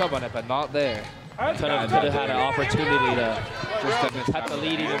started to catch up on it, but not there. Could have had an opportunity to just cut the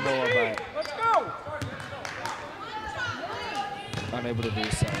lead even more, but unable to do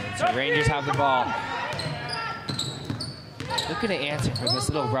so. So Rangers have the ball. Looking to answer for this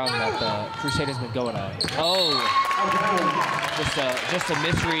little run that the Crusaders been going on. Oh, just a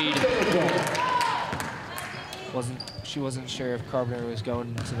misread. She wasn't sure if Carpenter was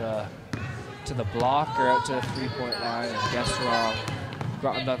going to the block or out to the 3-point line, and guessed wrong.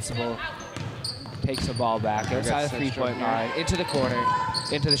 Groton-Dunstable takes the ball back outside the 3-point line, into the corner,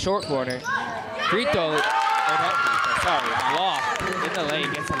 into the short corner. Free throw, block in the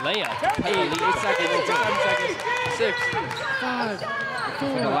lane, gets a layup. 8 seconds, 7 seconds, 6, 5,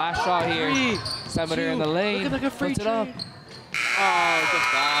 4, the last shot here. Semeter in the lane, like a puts it up. Oh,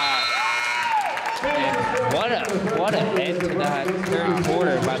 just that. And what a end to that third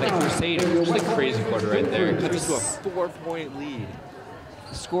quarter by the Crusaders. Just a crazy quarter right there. Cut us to a 4-point lead.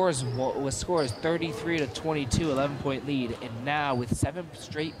 The score is 33-22, 11-point lead, and now with 7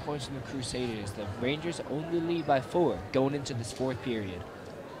 straight points from the Crusaders, the Rangers only lead by 4 going into this 4th period.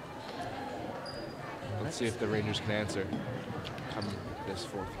 Let's see if the Rangers can answer come this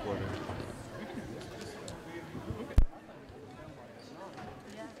 4th quarter.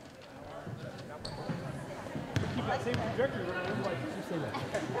 that same trajectory when I was like, you say that.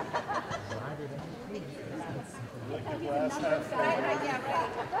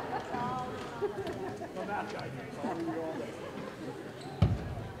 Well, that guy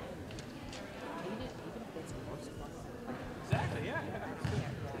exactly, yeah.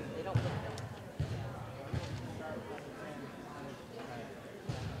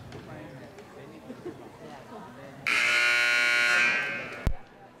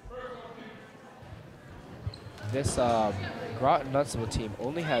 This Groton-Dunstable team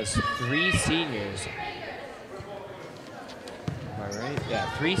only has 3 seniors. Am I right?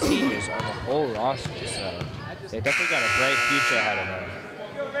 Yeah, 3 seniors on the whole roster, so they definitely got a bright future ahead of them.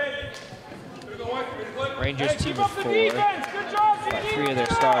 Rangers team of 4, but 3 of their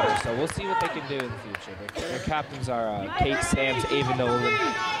starters, so we'll see what they can do in the future. Their captains are Kate Sams, Ava Nolan,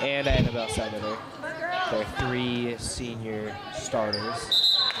 and Annabelle Senator. They're 3 senior starters.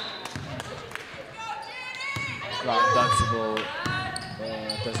 Groton-Dunstable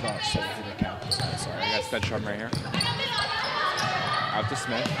does not say who the captains are. Sorry, I got Stenstrom right here. Out to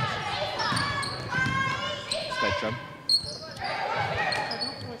Smith. Stenstrom.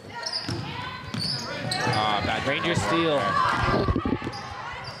 Bad Ranger steal.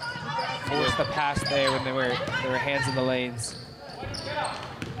 Forced the pass there when there were hands in the lanes.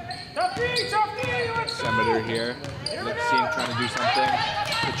 Senator here. Let's see him trying to do something.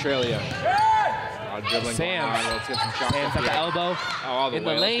 Petralia. Dribbling Sam. Let's get some shots. Sam's at the elbow. All the in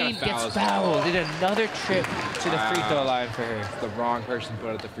way. the lane, gets fouled. Did another trip to the free throw line for her. It's the wrong person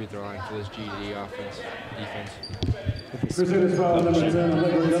put at the free throw line for this GD defense. Crusaders foul number 10,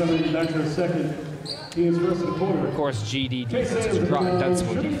 Allegra Gunnerman, back to her second. He is first in the quarter. Of course, GD defense is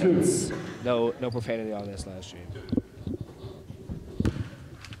Groton-Dunstable defense. No profanity on this live stream.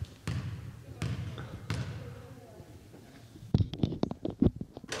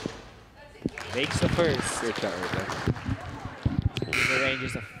 Makes the first. Great shot right there. Give the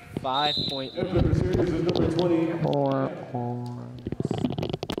Rangers a 5-point lead. Crusaders is number 20.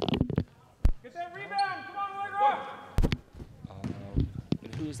 Get that rebound! Come on, Allegra!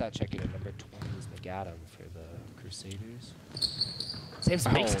 And who is that checking in? Number 20 is McAdam for the Crusaders.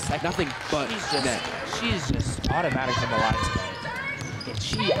 Samson makes a second. Nothing but she's just automatic from the line tonight.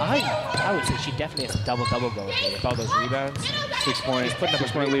 And I would say she definitely has a double-double going here with all those rebounds. 6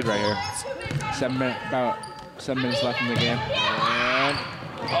 point lead right here. About 7 minutes left in the game. And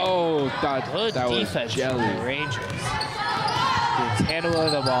Good that was defense jelly. from the Rangers. Gets handle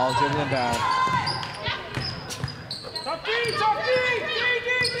of the ball, dribbling down. Top D!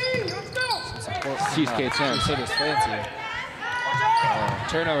 Let's go! Cheesecake Sam. Crusaders fancy.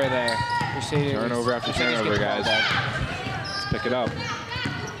 Turnover there. Crusaders. Turnover after turnover, guys. Let's pick it up.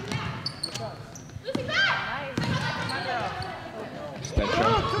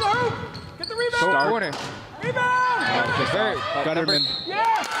 Stenstrom. To the hoop! Get the rebound! Start. Corner. Rebound! Gunnerman.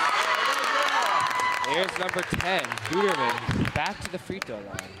 Yes! There's number 10, Guterman, back to the free throw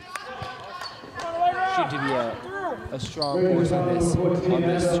line. Should be a strong force on this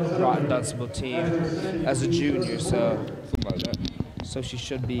Groton-Dunstable team as a junior, so she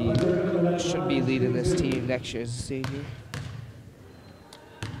should be leading this team next year as a senior.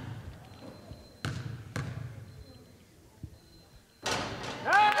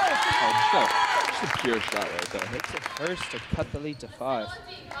 Just a pure shot right there. Makes it first to cut the lead to 5.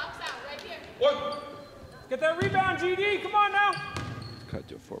 Get that rebound, GD! Come on now! Cut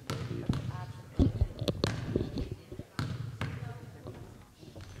to a 4-point lead.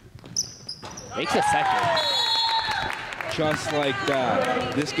 Makes a second. Just like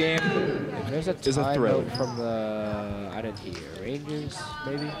that. This game There's a is a thrill. timeout from the, I didn't hear, Rangers,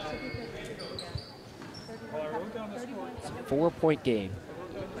 maybe? It's a 4-point game.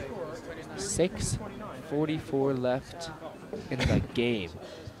 6:44 left in the game.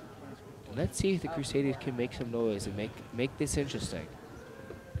 Let's see if the Crusaders can make some noise and make this interesting.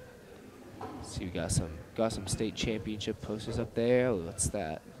 See, we got some state championship posters up there. Oh, what's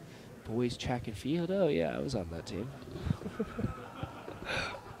that? Boys track and field. Oh yeah, I was on that team.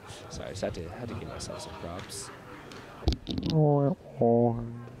 Sorry, I just had to give myself some props. Oh,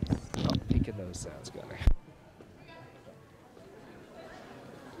 picking those sounds better.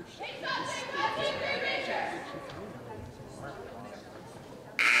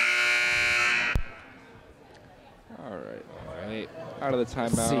 All right. Out of the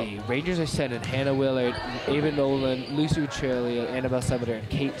timeout. Let's see, Rangers are sending Hannah Willard, Ava Nolan, Lucy Uccelli, Annabelle Senator, and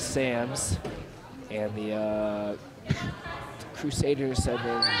Kate Sams. And the Crusaders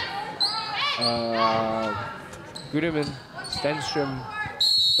sending Guterman, Stenstrom,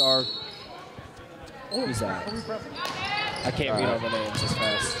 Stark. Who's that? I can't read all the names as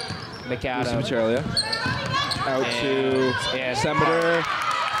fast. McAdam. Lucy Petralia. Out to Senator.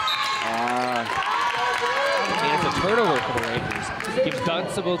 And it's a turnover for the Rangers. Gives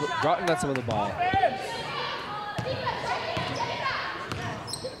Groton-Dunstable the ball.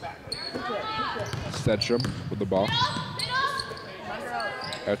 Sedstrom with the ball.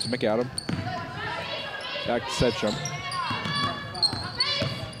 Out to McAdam. Back to Sedstrom.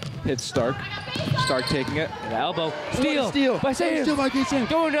 Hits Stark. Stark taking it. And the elbow. Steal by Sam. Steal by Sam.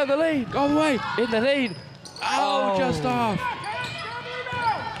 Going down the lane. All the way. In the lane. Oh, just off.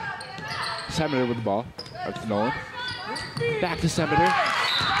 Senator with the ball. Out to Nolan. Back to Senator.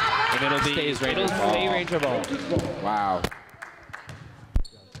 And it'll be stay Ranger ball. Wow.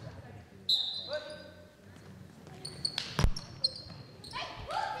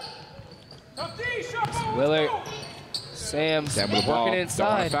 Willard. Sam with the ball. working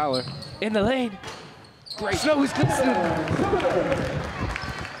inside. Fowler. In the lane. Great. Snow is glistening.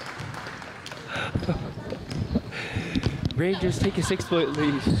 Rangers take a 6-point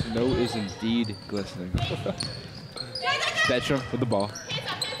lead. Snow is indeed glistening. Sedstrom with the ball.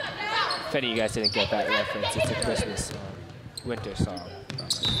 If any of you guys didn't get that reference, it's a Christmas song, winter song.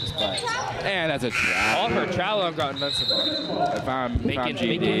 And that's a trap. All her travel on Groton-Dunstable. If I'm Making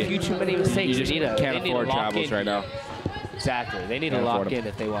GD, few too many mistakes. you just can't afford travels right now. Exactly. They need to lock in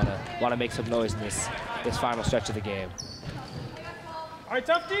if they want to make some noise in this final stretch of the game. All right,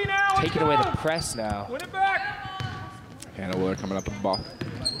 tough D now. Taking away the press now. Win it back. Hannah Willard coming up with the ball.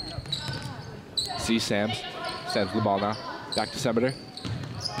 See Sams. Sams with the ball now. Back to Senator.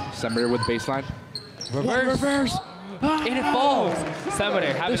 Senator with the baseline. Reverse. And it falls.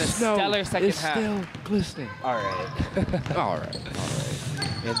 Senator having a stellar second half. Still glistening. All right. All right.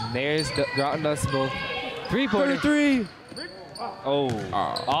 And there's the Groton-Dunstable. 3-pointer. 3.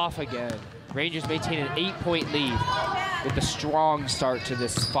 Off again. Rangers maintain an 8-point lead with a strong start to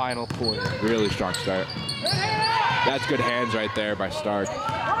this final quarter. Really strong start. That's good hands right there by Stark.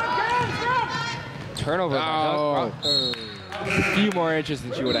 Turnover. A few more inches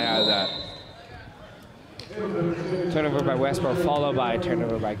than she would have had that. Turnover by Westborough, followed by a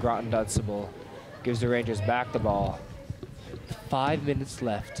turnover by Groton-Dunstable. Gives the Rangers back the ball. 5 minutes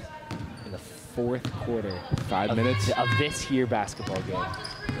left in the fourth quarter. 5 minutes of this here basketball game.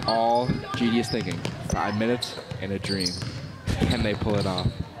 All GD is thinking, 5 minutes and a dream. Can they pull it off?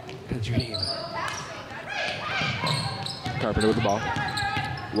 A dream. Carpenter with the ball.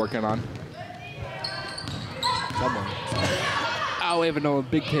 Working on. Someone. Oh, Ava Nolan,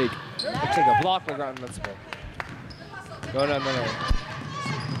 big take. Looks like a block by Groton-Dunstable. Go down the lane.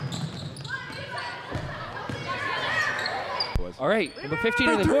 All right, number 15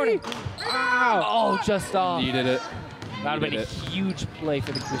 in the corner. Oh, just off. Needed it. That would have been a huge play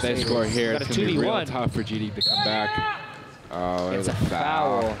for the Crusaders. They score here. Got It's a going to be real 2v1. tough for GD to come back. Oh, it It's was a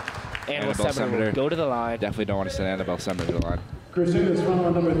foul. Annabelle Senator will go to the line. Definitely don't want to send Annabelle Senator to the line. Crusaders foul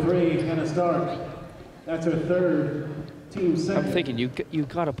on number 3, Hannah Stark. That's her third, team second. I'm thinking you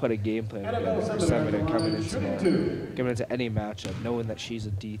got to put a game plan together for Senator coming into any matchup, knowing that she's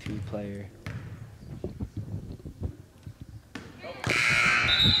a D3 player.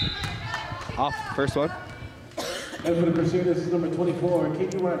 Off, first one. And for the Crusaders is number 24,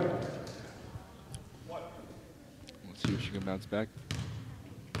 Katie Wagner. Let's see if she can bounce back.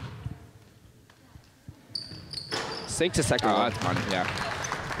 Sinks a second Oh, one. that's fine. Yeah.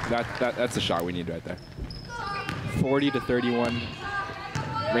 That's the shot we need right there. 40-31.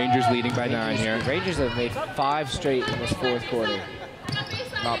 Rangers leading by 9 here. Rangers have made 5 straight in this fourth quarter.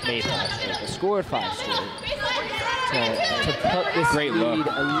 Not made 5 straight, but scored 5 straight. To put this Great lead look.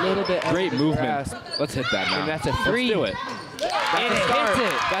 a little bit under Great the movement. grasp. Let's hit that now. And that's a 3. Let's do it. And it hits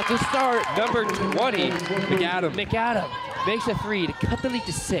it. That's a start. Number 20, McAdam makes a 3 to cut the lead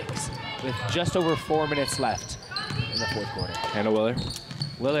to 6 with just over 4 minutes left in the fourth quarter. Hannah Willard.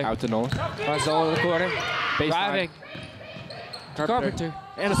 Out to Nolan. Runs Nolan in the corner. Driving. Carpenter.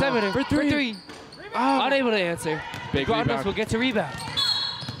 And a 7 for 3. Unable to answer. Big Groton rebound. will get to rebound.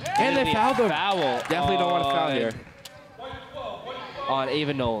 And they fouled them. Foul. Definitely don't want to foul here. On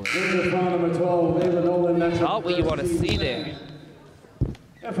Ava Nolan. Rangers foul number 12, Ava Nolan. That's Not what you want to see there.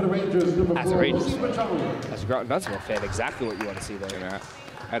 And for the Rangers, number 4, As a Rangers Lucy fan. Petrone. As a Groton-Dunstable fan, exactly what you want to see there. Yeah.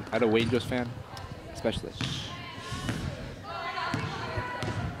 At a Rangers fan, especially.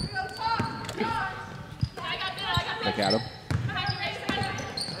 McAdam.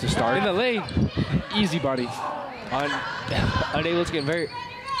 To start. In the lane. Easy, buddy. Unable to convert.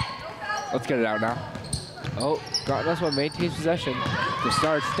 Let's get it out now. Oh, Groton-Dunstable maintains possession. To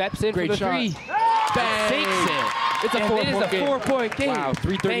start. Steps in Great for the shot. 3. Bang. Sinks it. It's a And it is 4-point game. a 4-point game. Wow,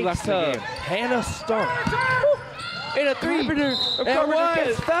 3:30 Thanks left in the to game. Hannah Stark. And a three. And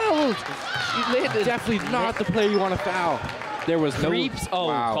gets fouled. He landed. Definitely not the play you want to foul. There was no Creeps. Oh,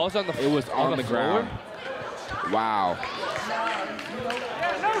 wow. calls on the It was on the ground. Wow.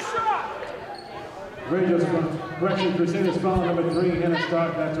 Rangers from correction, Crusaders foul number 3, Hannah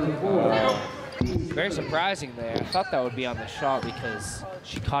Stark after 4. Very surprising there. I thought that would be on the shot because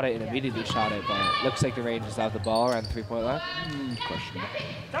she caught it and immediately shot it, but it looks like the Rangers have the ball around the 3-point line. Question.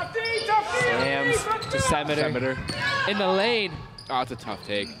 Sams to Semeter. In the lane. Oh, it's a tough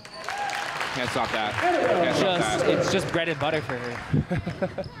take. Can't stop that. Can't stop that. It's just bread and butter for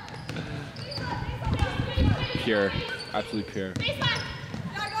her. Pure. Absolutely pure.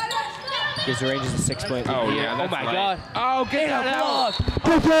 Gives the Rangers a 6-point lead. Oh, here. yeah, Oh, that's my right. God. Oh, get that out.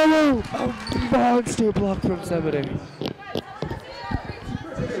 A monster block from Semeter.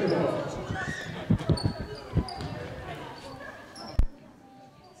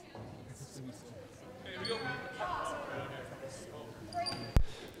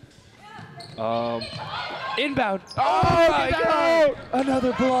 Inbound. Oh my God!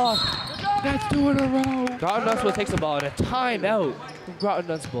 Another block. That's 2 in a row. Groton-Dunstable takes the ball and a timeout from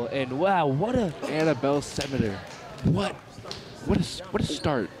Groton-Dunstable. And wow, what a Annabelle Semeter. What a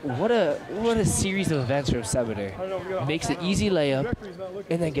start. what a series of events from Semeter. Makes an easy layup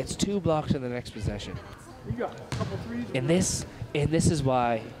and then gets 2 blocks in the next possession. You got a couple threes. And this is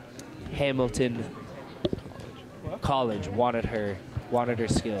why Hamilton College wanted her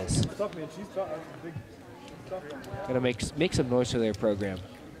skills. Tough, man. She's tough. That's a big, tough. Gonna make some noise for their program.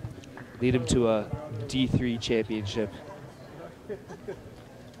 Lead them to a D3 championship.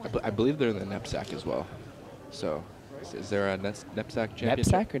 I believe they're in the NEPSAC as well. So, is there a NEPSAC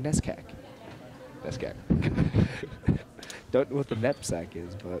championship? NEPSAC or NESCAC? NESCAC. Don't know what the NEPSAC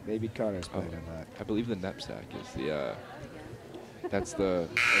is, but maybe Connor's playing on that. I believe the NEPSAC is the, that's the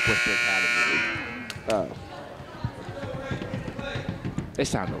Westborough Academy League. Oh. They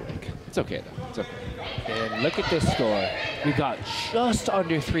sound alike. It's okay though. It's okay. And look at this score. We got just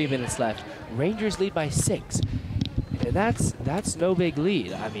under 3 minutes left. Rangers lead by 6. And that's no big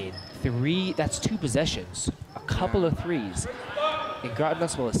lead. I mean, that's 2 possessions, a couple of threes. And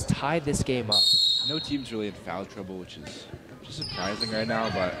Groton-Dunstable has tied this game up. No team's really in foul trouble, which is surprising right now,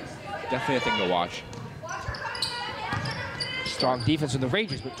 but definitely a thing to watch. Strong defense from the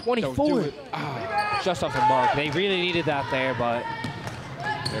Rangers, but 24. Don't do it. Just off the mark. They really needed that there, but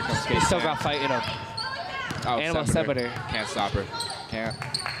There comes they still got fighting them. Oh, Animal Semeter. Semeter. Can't stop her. Can't.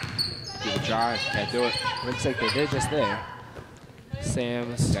 Give a try. Can't do it. Looks like they did just there.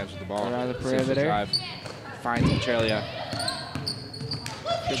 Sams Stabs with the ball. around the Saves perimeter. drive. Finds Petralia.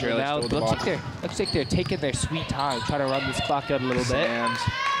 Petralia Now, stole the ball. looks like they're taking their sweet time, trying to run this clock out a little bit. Sams.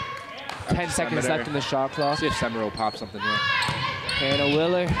 10 seconds left in the shot clock. See if Semeter will pop something here. Hannah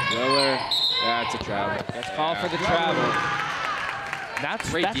Willer. That's a travel. Let's call for the travel. That's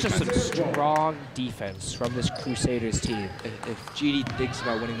Great just some defense. strong defense from this Crusaders team. If GD thinks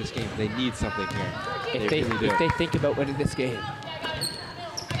about winning this game, they need something here. If they think about winning this game,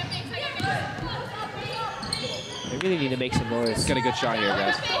 they really need to make some noise. Let's get a good shot here,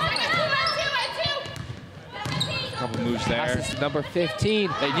 guys. Couple moves there. Passes to number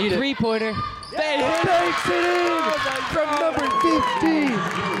 15. They need it. 3-pointer. They takes it in from number 15.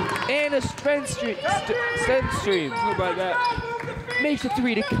 Anna Stenstream. How about that? Makes a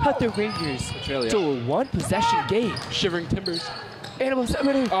 3 to cut the Rangers Petralia. to a 1-possession game. Shivering Timbers. Animal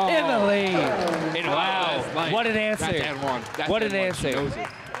Semeter in the lane. And wow, Nice. what an answer. That's N1. That's What an N1. She answer. knows it.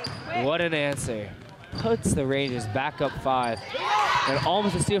 What an answer. Puts the Rangers back up 5. And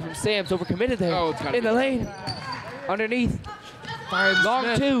almost a steal from Sams, overcommitted there. Oh, it's gotta in be. the lane. Underneath. Finds Long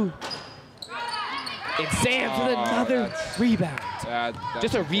Smith. 2. And Sams with another that's- rebound. That's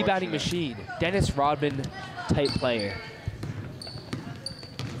Just a rebounding unfortunate. machine. Dennis Rodman type player.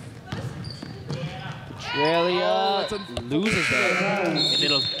 Petralia loses it, and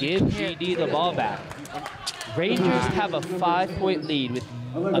it'll give GD the ball back. Rangers have a 5-point lead with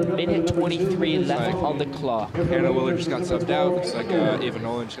a minute 23 left on the clock. Hannah Willer just got subbed out. Looks like Ava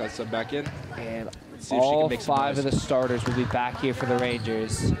Nolan just got subbed back in. And See if she all can make some 5 of noise. the starters will be back here for the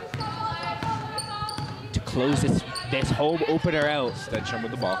Rangers to close this home opener out. Stenstrom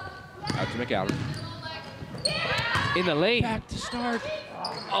with the ball. Out to McAllen. In the lane. Back to start.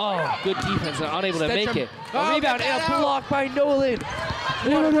 Oh, good defense and unable to make it. A Oh, rebound get and that a block by Nolan.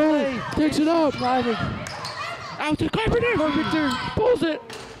 What a play. Takes it up. Driving. Out to Carpenter. Carpenter pulls it.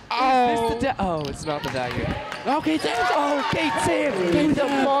 Oh. Oh, it's not the dagger. Okay, Sams. Oh, Kate Sams with a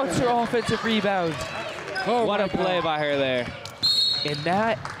monster offensive rebound. Oh, What my a play God. by her there. And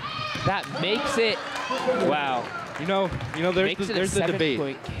that makes it, wow. You know, there's Makes it a the debate.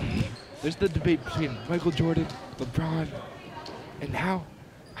 7-point game. There's the debate between Michael Jordan LeBron, and now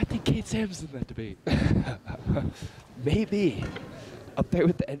I think Kate Sam's in that debate. Maybe. Up there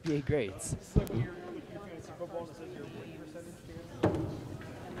with the NBA greats. It's like when you're looking at fantasy football and it says your win percentage.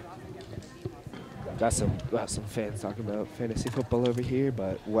 Got some fans talking about fantasy football over here,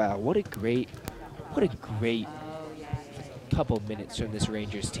 but wow, what a great couple minutes from this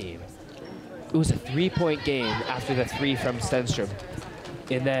Rangers team. It was a 3-point game after the 3 from Stenstrom,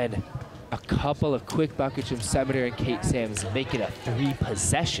 and then a couple of quick buckets from Semeter and Kate Sams make it a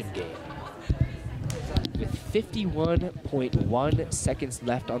 3-possession game with 51.1 seconds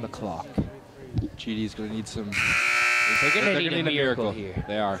left on the clock. GD's gonna need some. They're gonna need a miracle here.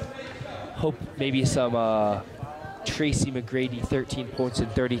 They are. Hope maybe some Tracy McGrady 13 points in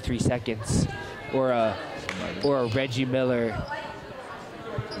 33 seconds, or a Reggie Miller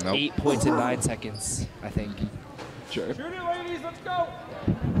 8 points in 9 seconds, I think. Sure. Shoot it, ladies, let's go!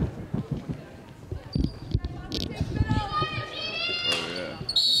 Oh yeah.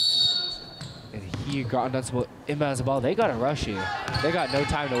 And here, Groton-Dunstable inbounds the ball. They gotta rush here. They got no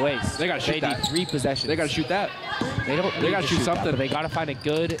time to waste. They gotta shoot that. They need 3 possessions. They gotta shoot that. They don't. They need gotta to shoot that, something. but they gotta find a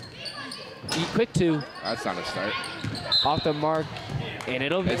good, quick 2 That's not a start. off the mark, and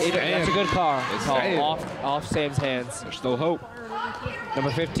that's a good call. It's Call staying. off Sam's hands. There's still hope.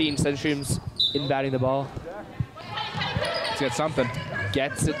 Number 15, Stenstrom's inbounding the ball. Let's get something.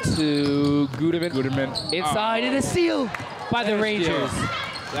 Gets it to Guterman. Inside, and a steal by the Rangers.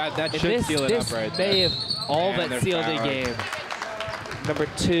 That And should seal it up this right may there. have all And but they're sealed the fouling. game. Number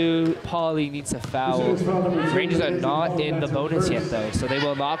 2, Pauly needs a foul. Rangers are not in the bonus yet, though, so they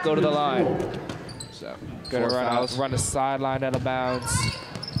will not go to the line. So, Gonna 4 fouls. run a sideline out of bounds.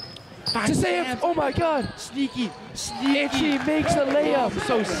 To Sam! Oh my God! Sneaky. And she makes a layup.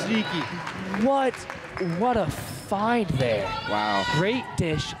 So sneaky. What a find there! Wow. Great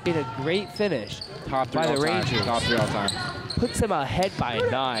dish in a great finish Top 3 by all the time. Rangers. Top 3 all time. Puts them ahead by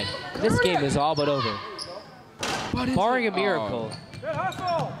 9. This game is all but over. Barring a miracle, Good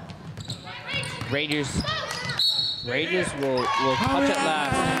hustle! Rangers will touch it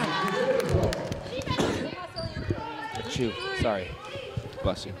last. Shoot, sorry.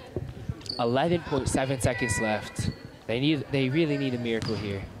 Bless you. 11.7 seconds left. They really need a miracle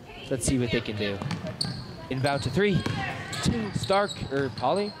here. Let's see what they can do. Inbound to 3, 2, Stark or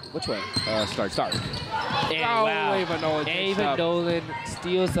Pauly? Which way? Stark. And Oh, wow, Ava Nolan takes Ava up. Nolan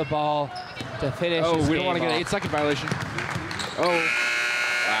steals the ball to finish. Oh, his we don't want to game get an off. 8-second violation. Oh.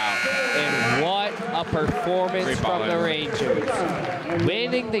 Wow. And what a performance Great from the ball. Rangers.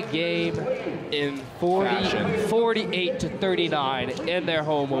 Winning the game in Fashion. 48 to 39 in their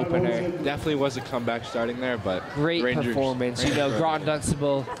home opener. Definitely was a comeback starting there, but Great Rangers, performance. You know,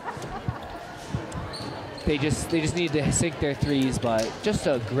 Groton-Dunstable, they just need to sink their 3s, but just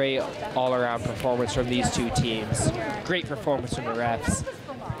a great all-around performance from these 2 teams. Great performance from the refs.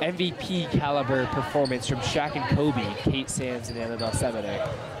 MVP caliber performance from Shaq and Kobe, Kate Sands, and Annabelle Semeter.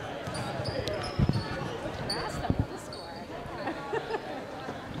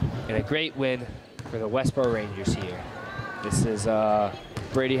 And a great win for the Westborough Rangers here. This is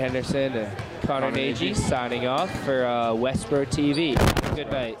Brady Henderson and Connor Nagy signing off for Westborough TV. Good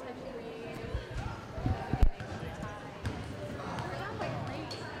night.